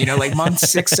best thing, like month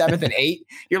 6, 7, and 8,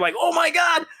 you're like, oh my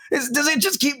God, does it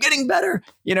just keep getting better?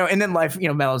 And then life,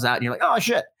 mellows out and you're like, oh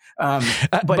shit.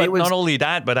 But it was not only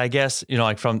that, but I guess,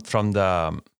 like from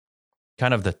the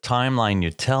kind of the timeline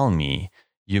you tell me,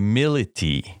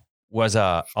 humility was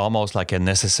almost like a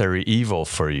necessary evil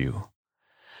for you.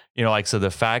 So the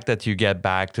fact that you get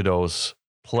back to those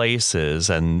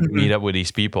places and meet up with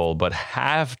these people, but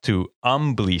have to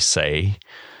humbly say,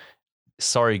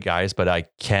 sorry guys, but I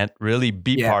can't really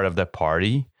be part of the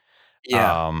party.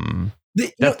 Yeah.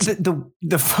 The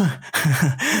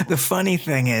funny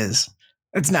thing is,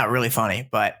 it's not really funny,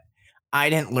 but I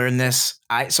didn't learn this.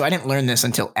 I didn't learn this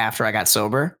until after I got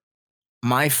sober.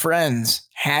 My friends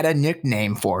had a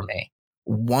nickname for me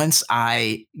once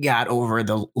I got over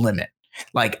the limit.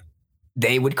 Like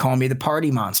they would call me the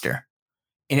party monster.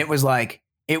 And it was like,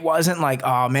 it wasn't like,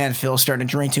 oh man, Phil's starting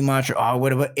to drink too much or oh,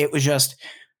 whatever. It was just,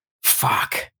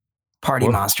 fuck, party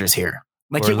monster's here.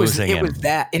 Like it was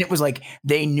that. And it was like,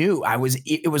 they knew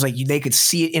it was like, they could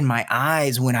see it in my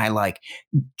eyes when I like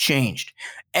changed.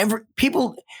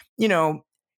 People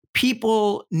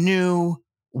knew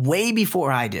way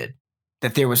before I did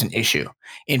that there was an issue.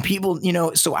 And people,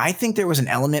 so I think there was an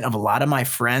element of a lot of my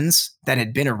friends that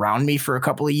had been around me for a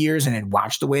couple of years and had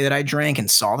watched the way that I drank and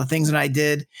saw the things that I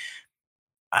did.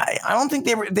 I don't think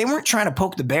they weren't trying to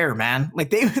poke the bear, man.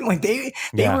 Like they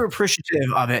were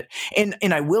appreciative of it. And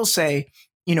I will say,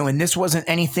 and this wasn't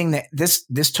anything that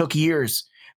this took years,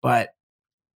 but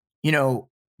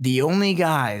the only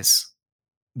guys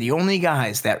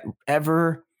that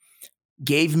ever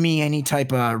gave me any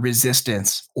type of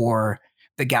resistance, or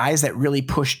the guys that really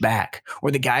pushed back,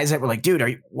 or the guys that were like, dude,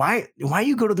 why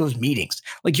you go to those meetings?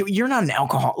 Like you're not an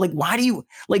alcoholic. Like, why do you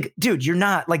like, dude, you're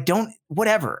not like, don't,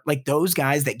 whatever. Like those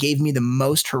guys that gave me the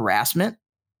most harassment,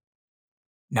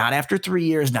 not after 3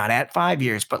 years, not at 5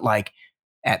 years, but like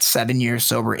at 7 years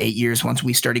sober, 8 years, once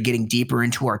we started getting deeper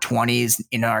into our 20s,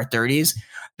 in our 30s,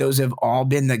 those have all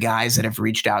been the guys that have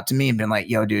reached out to me and been like,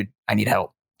 yo, dude, I need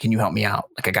help. Can you help me out?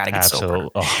 Like I got to get sober.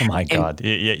 Oh my God.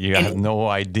 You have no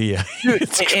idea. Dude,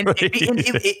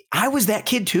 I was that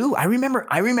kid too. I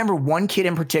remember one kid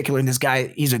in particular, and this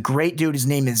guy, he's a great dude. His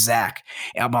name is Zach.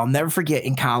 And I'll never forget,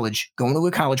 in college, going to a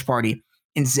college party,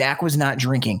 and Zach was not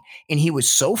drinking, and he was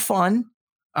so fun.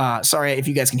 Sorry if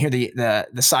you guys can hear the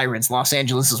sirens. Los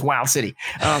Angeles is wild city.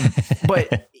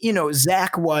 But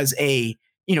Zach was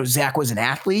an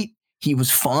athlete. He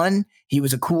was fun. He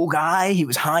was a cool guy. He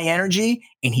was high energy,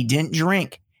 and he didn't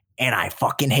drink. And I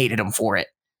fucking hated him for it.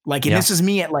 Like, and this is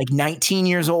me at like 19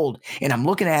 years old, and I'm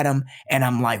looking at him and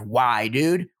I'm like, why,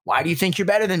 dude? Why do you think you're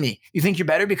better than me? You think you're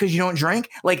better because you don't drink?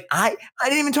 Like I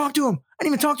didn't even talk to him. I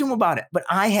didn't even talk to him about it. But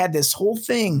I had this whole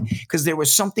thing because there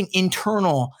was something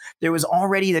internal. There was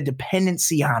already the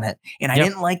dependency on it. And I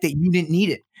didn't like that you didn't need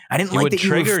it. I didn't like that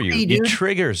you were free, dude. It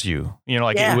triggers you.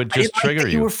 It would just trigger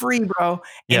you. You were free, bro.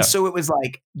 And so it was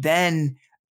like, then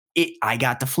I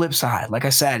got the flip side. Like I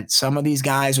said, some of these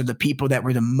guys are the people that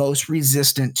were the most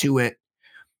resistant to it.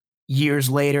 Years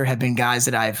later have been guys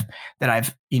that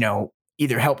I've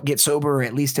either helped get sober, or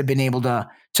at least have been able to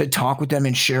talk with them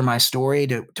and share my story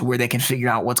to where they can figure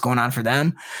out what's going on for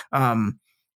them.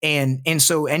 And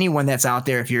so anyone that's out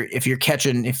there, if you're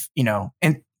catching,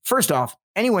 and first off,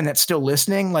 anyone that's still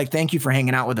listening, like, thank you for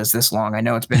hanging out with us this long. I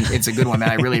know it's a good one, man.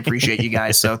 I really appreciate you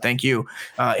guys. So thank you.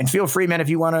 And feel free, man, if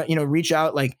you want to, reach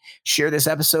out, like, share this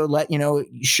episode,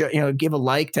 give a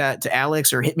like to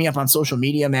Alex, or hit me up on social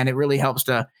media, man. It really helps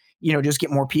to, just get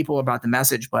more people about the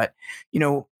message. But,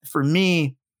 for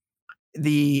me,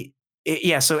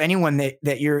 so anyone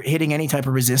that you're hitting any type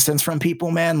of resistance from people,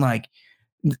 man, like,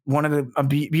 one of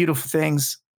the beautiful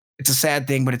things, it's a sad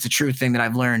thing, but it's a true thing that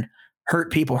I've learned.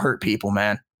 Hurt people,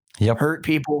 man. Yep. Hurt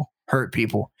people.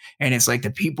 And it's like the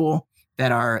people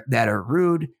that are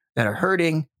rude, that are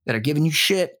hurting, that are giving you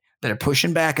shit, that are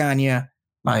pushing back on you,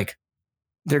 like,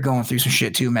 they're going through some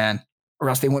shit too, man. Or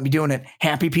else they wouldn't be doing it.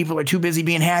 Happy people are too busy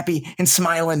being happy and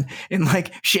smiling and,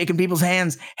 like, shaking people's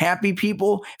hands. Happy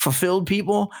people, fulfilled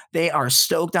people, they are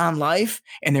stoked on life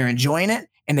and they're enjoying it,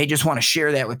 and they just want to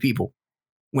share that with people.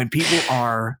 When people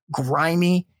are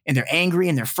grimy and they're angry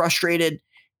and they're frustrated,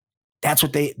 that's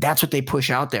what they push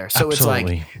out there. So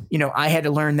Absolutely. It's like, I had to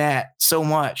learn that so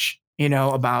much,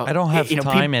 about, I don't have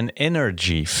time and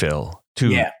energy, Phil,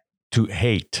 to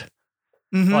hate.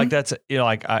 Mm-hmm. Like, that's,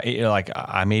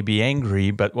 I may be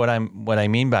angry, but what I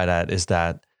mean by that is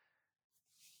that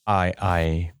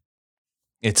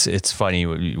it's funny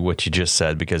what you just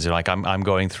said, because I'm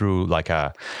going through like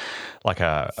a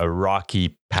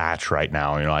rocky patch right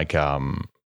now,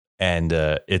 and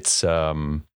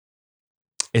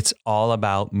it's all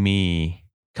about me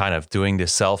kind of doing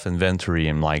this self inventory.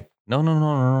 And like, no.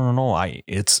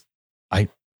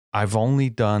 I've only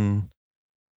done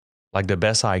like the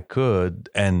best I could,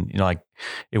 and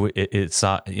it's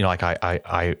not,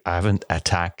 I haven't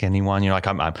attacked anyone.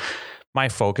 I'm my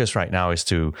focus right now is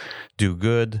to do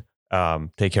good,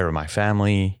 take care of my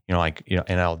family,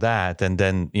 and all that. And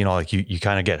then, you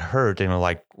kind of get hurt, and you're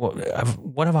like,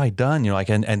 what have I done?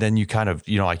 And then you kind of,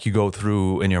 you go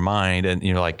through in your mind, and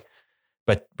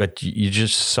but you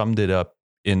just summed it up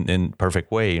in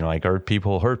perfect way, hurt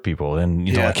people. And,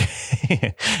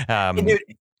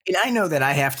 and I know that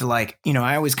I have to, like,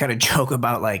 I always kind of joke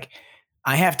about, like,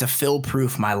 I have to fill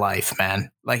proof my life, man.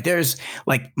 Like, there's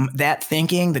like that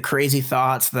thinking, the crazy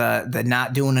thoughts, the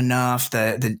not doing enough,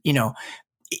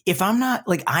 if I'm not,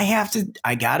 like,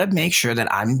 I gotta make sure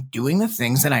that I'm doing the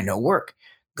things that I know work.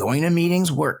 Going to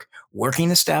meetings work. Working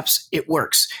the steps, it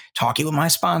works. Talking with my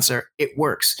sponsor, it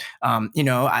works.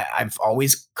 I've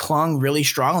always clung really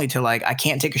strongly to, like, I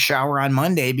can't take a shower on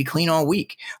Monday, be clean all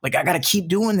week. Like, I got to keep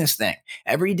doing this thing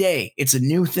every day. It's a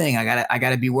new thing. I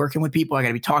gotta be working with people. I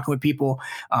gotta be talking with people,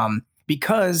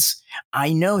 because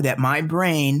I know that my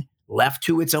brain, left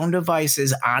to its own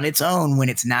devices on its own, when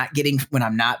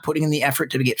I'm not putting in the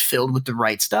effort to get filled with the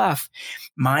right stuff,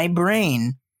 my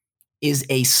brain is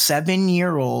a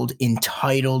 7-year-old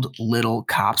entitled little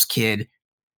cops kid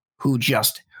who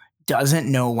just doesn't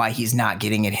know why he's not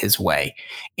getting it his way.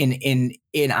 And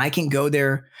I can go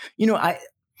there. I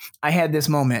had this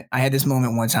moment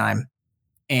one time,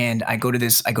 and I go to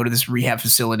this rehab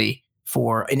facility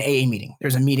for an AA meeting.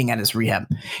 There's a meeting at this rehab,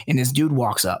 and this dude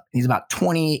walks up. He's about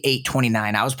 28,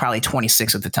 29. I was probably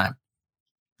 26 at the time.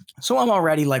 So I'm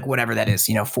already, like, whatever that is,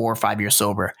 4 or 5 years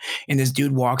sober. And this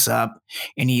dude walks up,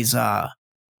 and he's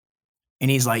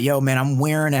like, yo, man, I'm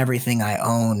wearing everything I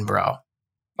own, bro.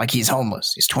 Like, he's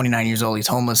homeless. He's 29 years old. He's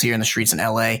homeless here in the streets in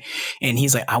LA. And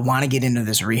he's like, I want to get into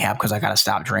this rehab because I got to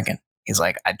stop drinking. He's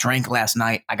like, I drank last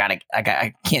night.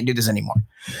 I can't do this anymore.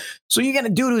 So you got a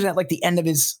dude who's at, like, the end of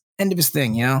his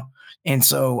thing, And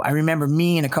so I remember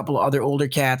me and a couple of other older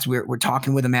cats, we're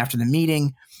talking with him after the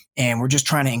meeting, and we're just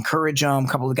trying to encourage him. A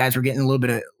couple of guys were getting a little bit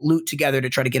of loot together to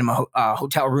try to get him a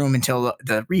hotel room until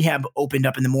the rehab opened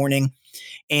up in the morning.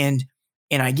 And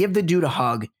I give the dude a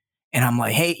hug, and I'm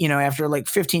like, hey, after like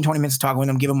 15, 20 minutes of talking with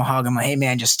him, give him a hug. I'm like, hey,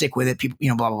 man, just stick with it. People,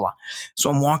 blah, blah, blah. So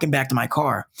I'm walking back to my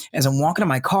car. As I'm walking to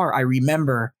my car, I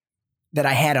remember that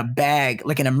I had a bag,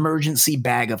 like an emergency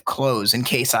bag of clothes in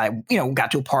case I,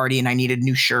 got to a party and I needed a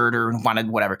new shirt or wanted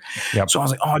whatever. Yep. So I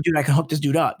was like, oh, dude, I can hook this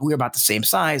dude up. We were about the same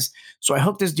size. So I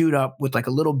hooked this dude up with, like,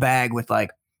 a little bag with,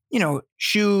 like,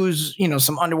 shoes,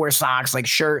 some underwear, socks, like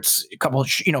shirts, a couple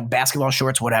of, basketball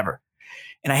shorts, whatever.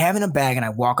 And I have in a bag, and I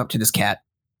walk up to this cat,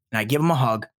 and I give him a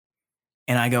hug,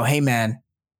 and I go, hey, man,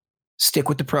 stick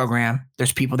with the program.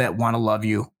 There's people that want to love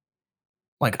you.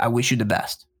 Like, I wish you the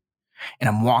best. And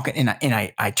I'm walking, and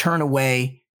I turn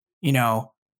away, and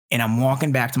I'm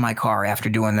walking back to my car after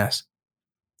doing this.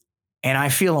 And I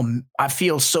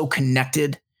feel so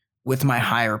connected with my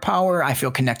higher power. I feel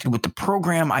connected with the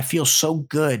program. I feel so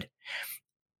good.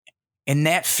 And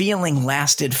that feeling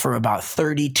lasted for about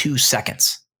 32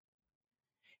 seconds.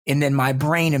 And then my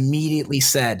brain immediately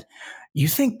said, you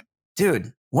think,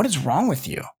 dude, what is wrong with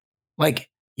you? Like,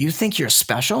 you think you're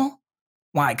special?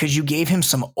 Why? Because you gave him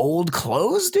some old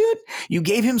clothes, dude? You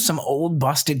gave him some old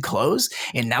busted clothes,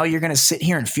 and now you're going to sit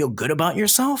here and feel good about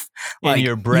yourself? In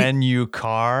your brand new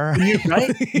car.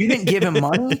 Right? You didn't give him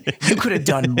money. You could have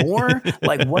done more.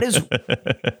 Like, what is...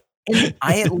 And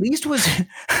I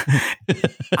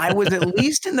was at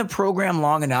least in the program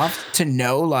long enough to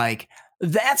know, like,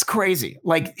 that's crazy.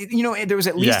 Like, there was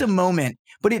at least a moment,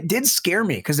 but it did scare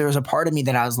me because there was a part of me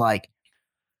that I was like,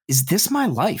 is this my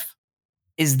life?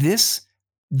 Is this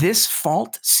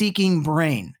fault-seeking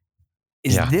brain?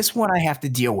 Is this what I have to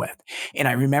deal with? And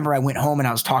I remember I went home and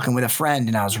I was talking with a friend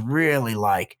and I was really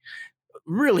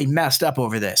messed up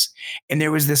over this. And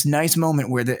there was this nice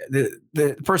moment where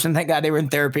the person, thank God they were in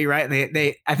therapy,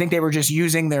 right? I think they were just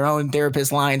using their own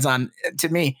therapist lines to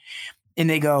me. And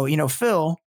they go,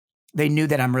 Phil, they knew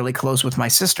that I'm really close with my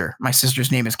sister. My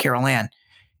sister's name is Carol Ann.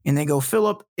 And they go,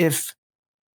 Philip, if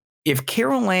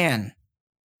Carol Ann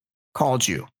called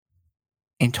you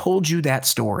and told you that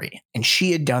story and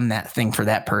she had done that thing for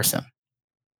that person,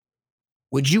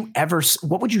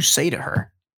 what would you say to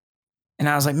her? And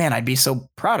I was like, man, I'd be so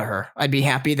proud of her. I'd be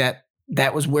happy that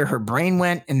that was where her brain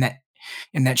went and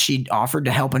that she offered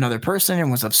to help another person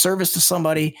and was of service to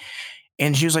somebody.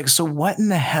 And she was like, so what in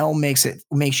the hell makes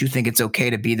you think it's okay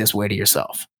to be this way to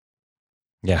yourself?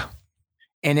 Yeah.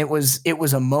 And it was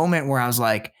a moment where I was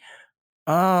like,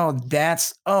 hello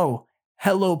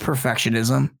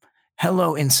perfectionism.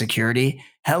 Hello insecurity.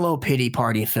 Hello pity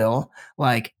party, Phil.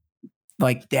 Like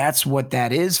that's what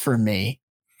that is for me.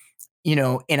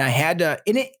 And I had to,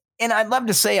 and I'd love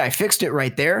to say I fixed it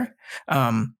right there.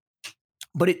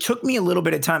 But it took me a little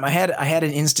bit of time. I had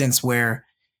an instance where,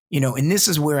 and this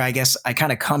is where I guess I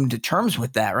kind of come to terms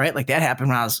with that, right? Like that happened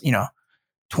when I was,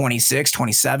 26,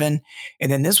 27.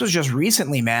 And then this was just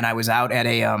recently, man. I was out at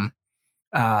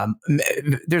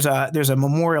there's a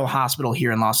memorial hospital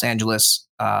here in Los Angeles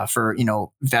for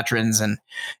veterans, and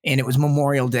it was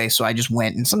Memorial Day, so I just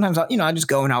went. And sometimes I just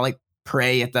go and I'll like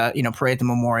pray at the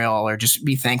memorial, or just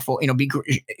be thankful,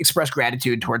 express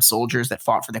gratitude towards soldiers that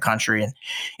fought for the country,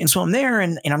 and so I'm there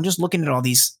and I'm just looking at all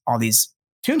these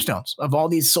tombstones of all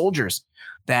these soldiers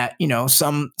that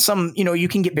some you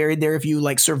can get buried there if you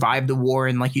like survived the war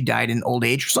and like you died in old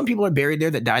age, or some people are buried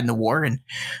there that died in the war, and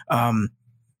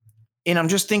I'm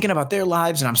just thinking about their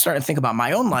lives, and I'm starting to think about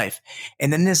my own life.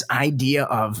 And then this idea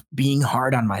of being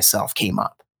hard on myself came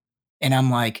up. And I'm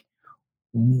like,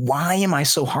 why am I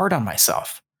so hard on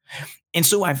myself? And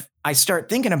so I start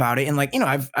thinking about it, and like,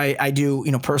 I do,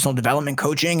 personal development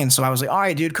coaching. And so I was like, all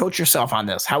right, dude, coach yourself on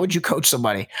this. How would you coach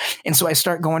somebody? And so I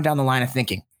start going down the line of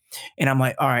thinking, and I'm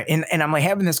like, all right. And I'm like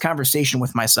having this conversation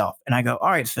with myself, and I go,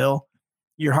 all right, Phil,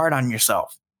 you're hard on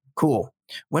yourself. Cool.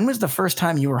 When was the first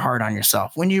time you were hard on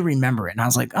yourself? When do you remember it? And I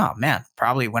was like, oh man,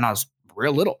 probably when I was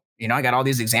real little. I got all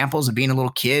these examples of being a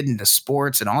little kid and the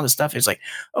sports and all this stuff. It's like,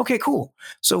 okay, cool.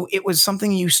 So it was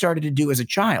something you started to do as a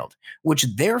child, which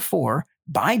therefore,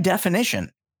 by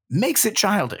definition, makes it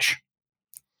childish.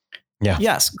 Yeah.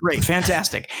 Yes. Great.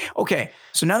 Fantastic. Okay.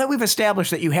 So now that we've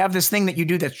established that you have this thing that you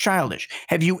do that's childish,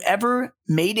 have you ever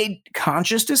made a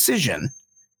conscious decision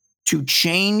to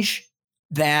change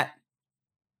that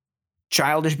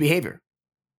childish behavior?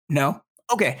 No?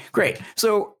 Okay, great.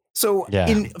 So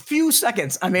in a few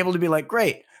seconds, I'm able to be like,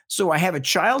 great. So I have a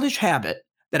childish habit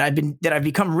that I've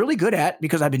become really good at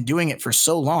because I've been doing it for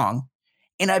so long,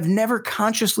 and I've never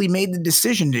consciously made the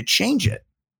decision to change it.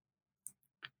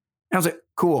 And I was like,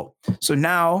 cool. So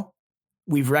now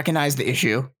we've recognized the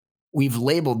issue. We've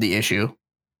labeled the issue.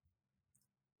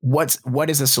 What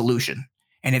is a solution?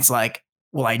 And it's like,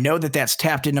 well, I know that that's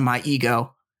tapped into my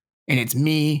ego, and it's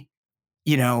me,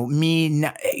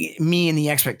 me and the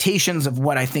expectations of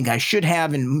what I think I should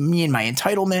have, and me and my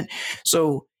entitlement.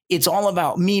 So it's all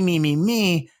about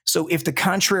me. So if the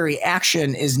contrary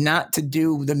action is not to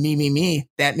do the me,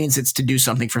 that means it's to do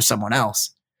something for someone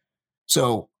else.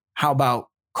 So how about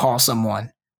call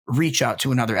someone, reach out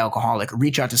to another alcoholic,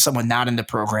 reach out to someone not in the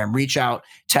program, reach out,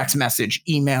 text message,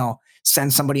 email,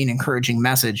 send somebody an encouraging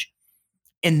message.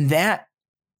 And that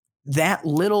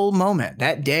little moment,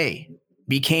 that day,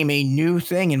 became a new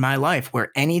thing in my life,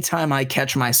 where anytime I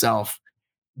catch myself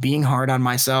being hard on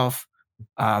myself,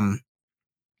 I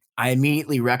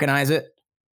immediately recognize it.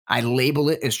 I label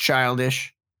it as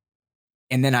childish.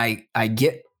 And then I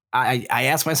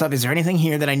ask myself, is there anything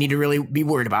here that I need to really be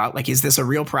worried about? Like, is this a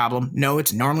real problem? No,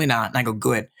 it's normally not. And I go,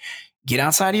 good. Get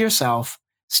outside of yourself,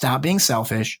 stop being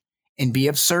selfish, and be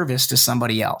of service to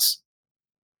somebody else.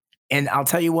 And I'll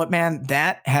tell you what, man,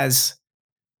 that has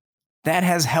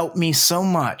helped me so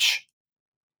much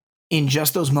in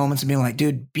just those moments and being like,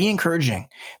 dude, be encouraging,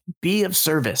 be of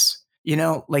service.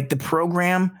 Like the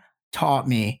program taught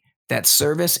me that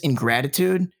service and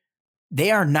gratitude, they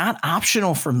are not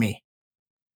optional for me.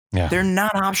 Yeah. They're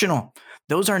not optional.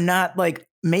 Those are not like,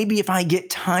 maybe if I get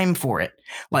time for it,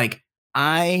 like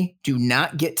I do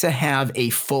not get to have a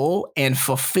full and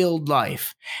fulfilled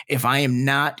life if I am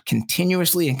not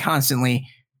continuously and constantly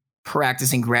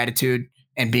practicing gratitude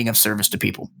and being of service to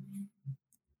people.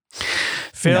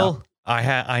 Phil, No.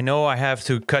 I know I have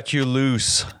to cut you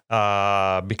loose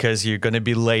because you're going to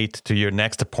be late to your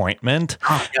next appointment.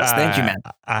 Oh, yes, thank you, man.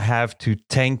 I have to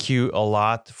thank you a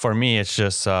lot. For me, it's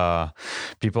just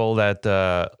people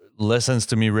that listens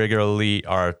to me regularly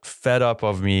are fed up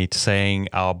of me saying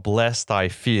how blessed I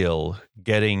feel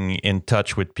getting in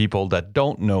touch with people that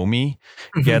don't know me,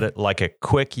 get it like a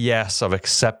quick yes of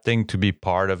accepting to be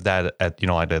part of that,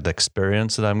 that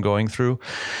experience that I'm going through.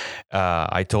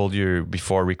 I told you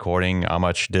before recording how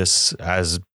much this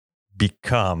has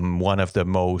become one of the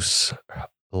most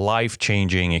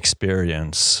life-changing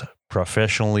experience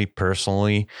professionally,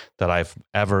 personally, that I've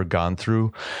ever gone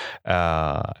through.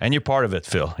 And you're part of it,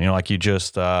 Phil. You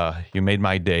just, you made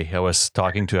my day. I was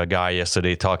talking to a guy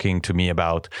yesterday talking to me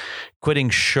about quitting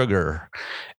sugar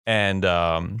and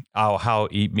how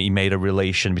he made a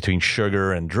relation between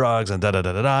sugar and drugs and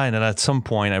da-da-da-da-da. And then at some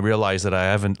point I realized that I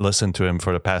haven't listened to him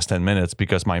for the past 10 minutes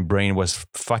because my brain was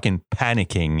fucking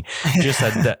panicking just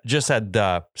at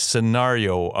the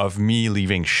scenario of me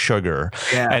leaving sugar.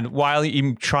 Yeah. And while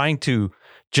I'm trying to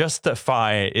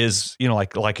justify his,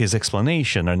 like his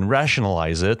explanation and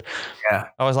rationalize it, yeah,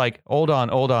 I was like, hold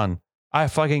on. I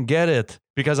fucking get it.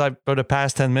 Because for the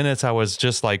past 10 minutes, I was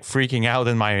just like freaking out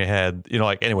in my head,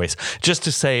 anyways, just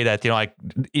to say that,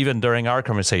 even during our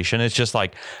conversation, it's just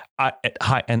like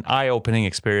an eye-opening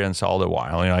experience all the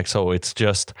while, so it's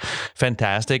just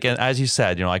fantastic. And as you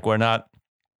said, we're not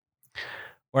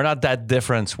that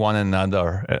different one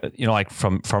another,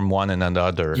 from one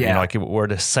another, yeah. We're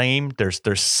the same.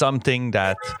 There's something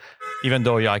that even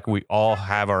though we all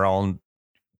have our own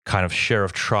kind of share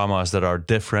of traumas that are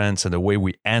different and the way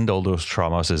we handle those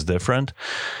traumas is different,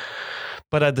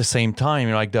 but at the same time,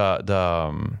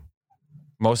 the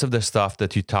most of the stuff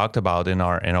that you talked about in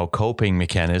our coping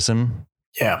mechanism,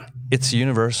 yeah, it's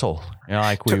universal.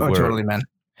 Totally, man.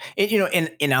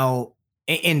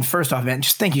 And first off, man,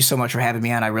 just thank you so much for having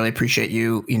me on. I really appreciate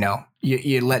you,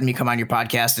 you letting me come on your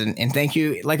podcast, and thank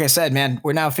you. Like I said, man,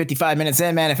 we're now 55 minutes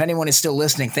in, man. If anyone is still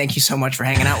listening, thank you so much for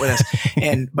hanging out with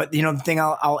us. But the thing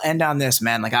I'll end on this,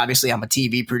 man, like obviously I'm a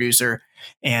TV producer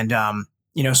and,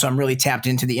 so I'm really tapped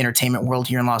into the entertainment world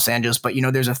here in Los Angeles, but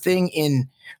there's a thing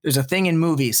in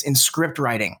movies, in script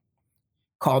writing,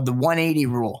 called the 180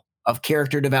 rule of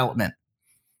character development.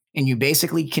 And you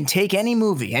basically can take any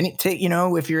movie,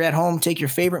 if you're at home, take your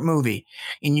favorite movie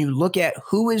and you look at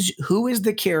who is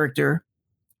the character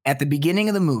at the beginning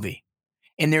of the movie.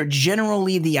 And they're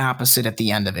generally the opposite at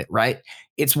the end of it, right?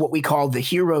 It's what we call the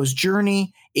hero's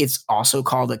journey. It's also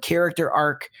called a character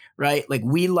arc, right? Like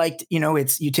we liked,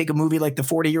 you take a movie like The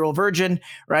 40-Year-Old Virgin,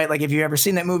 right? Like if you've ever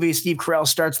seen that movie, Steve Carell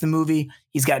starts the movie.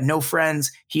 He's got no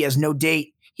friends. He has no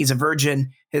date. He's a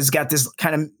virgin, has got this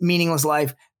kind of meaningless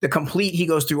life. He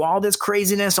goes through all this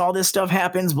craziness, all this stuff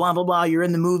happens, blah, blah, blah. You're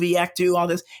in the movie, act 2, all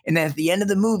this. And then at the end of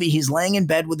the movie, he's laying in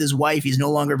bed with his wife. He's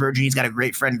no longer a virgin. He's got a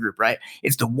great friend group, right?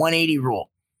 It's the 180 rule.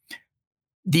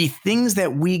 The things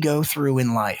that we go through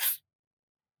in life,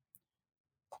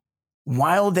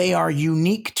 while they are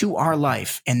unique to our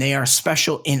life and they are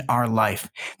special in our life,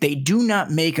 they do not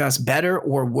make us better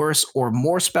or worse or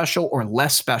more special or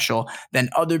less special than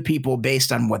other people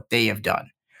based on what they have done.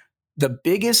 The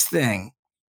biggest thing,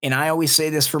 and I always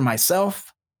say this for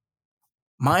myself,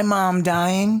 my mom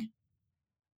dying,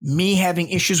 me having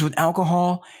issues with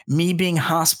alcohol, me being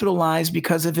hospitalized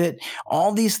because of it,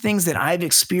 all these things that I've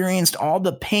experienced, all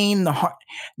the pain, the heart,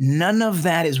 none of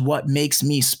that is what makes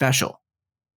me special.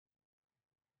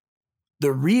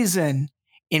 The reason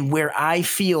in where I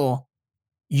feel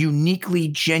uniquely,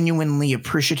 genuinely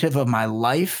appreciative of my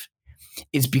life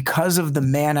is because of the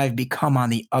man I've become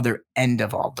on the other end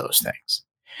of all those things.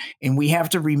 And we have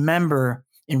to remember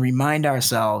and remind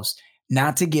ourselves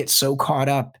not to get so caught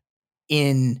up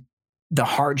in the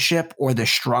hardship or the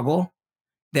struggle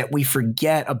that we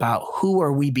forget about who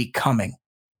are we becoming.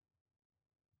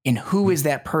 And who is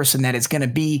that person that is going to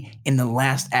be in the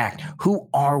last act? Who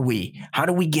are we? How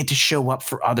do we get to show up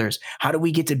for others? How do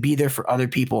we get to be there for other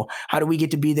people? How do we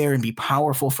get to be there and be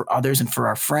powerful for others and for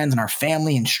our friends and our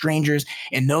family and strangers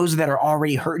and those that are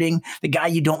already hurting? The guy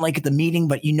you don't like at the meeting,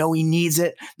 but he needs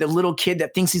it. The little kid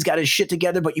that thinks he's got his shit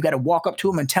together, but you got to walk up to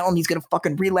him and tell him he's going to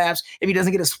fucking relapse if he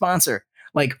doesn't get a sponsor.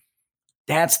 Like,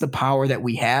 That's the power that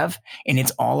we have. And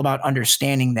it's all about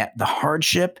understanding that the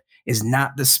hardship is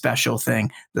not the special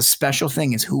thing. The special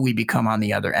thing is who we become on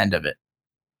the other end of it.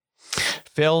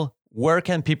 Phil, where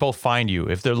can people find you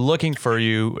if they're looking for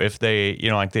you? If they,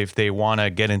 if they want to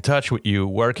get in touch with you,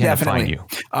 where can they find you?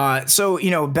 So,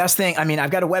 best thing,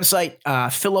 I've got a website,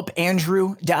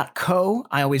 philipandrew.co.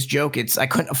 I always joke I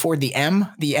couldn't afford the M.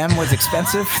 The M was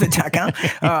expensive for the .com.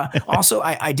 Also,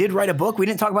 I did write a book. We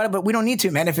didn't talk about it, but we don't need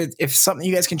to, man. If something,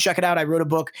 you guys can check it out. I wrote a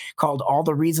book called All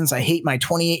the Reasons I Hate My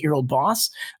 28-Year-Old Boss.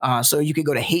 So you could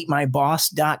go to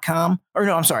hatemyboss.com, or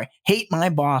no, I'm sorry,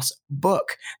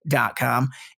 hatemybossbook.com.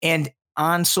 And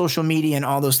on social media and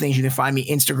all those things, you can find me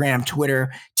Instagram,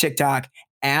 Twitter, TikTok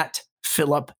at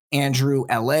Philip Andrew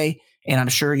LA. And I'm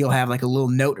sure you'll have like a little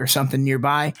note or something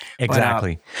nearby.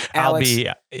 Exactly. But, Alex,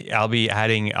 I'll be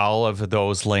adding all of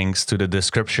those links to the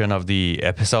description of the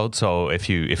episode. So if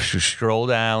you scroll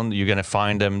down, you're gonna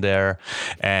find them there.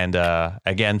 And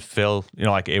again, Phil,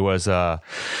 it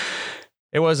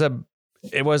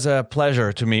was a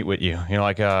pleasure to meet with you.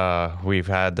 We've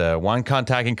had one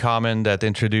contact in common that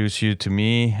introduced you to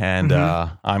me, and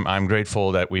I'm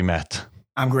grateful that we met.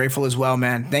 I'm grateful as well,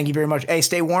 man. Thank you very much. Hey,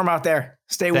 stay warm out there.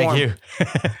 Stay warm. Thank you.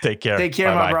 Take care. Take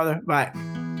care, my brother. Bye.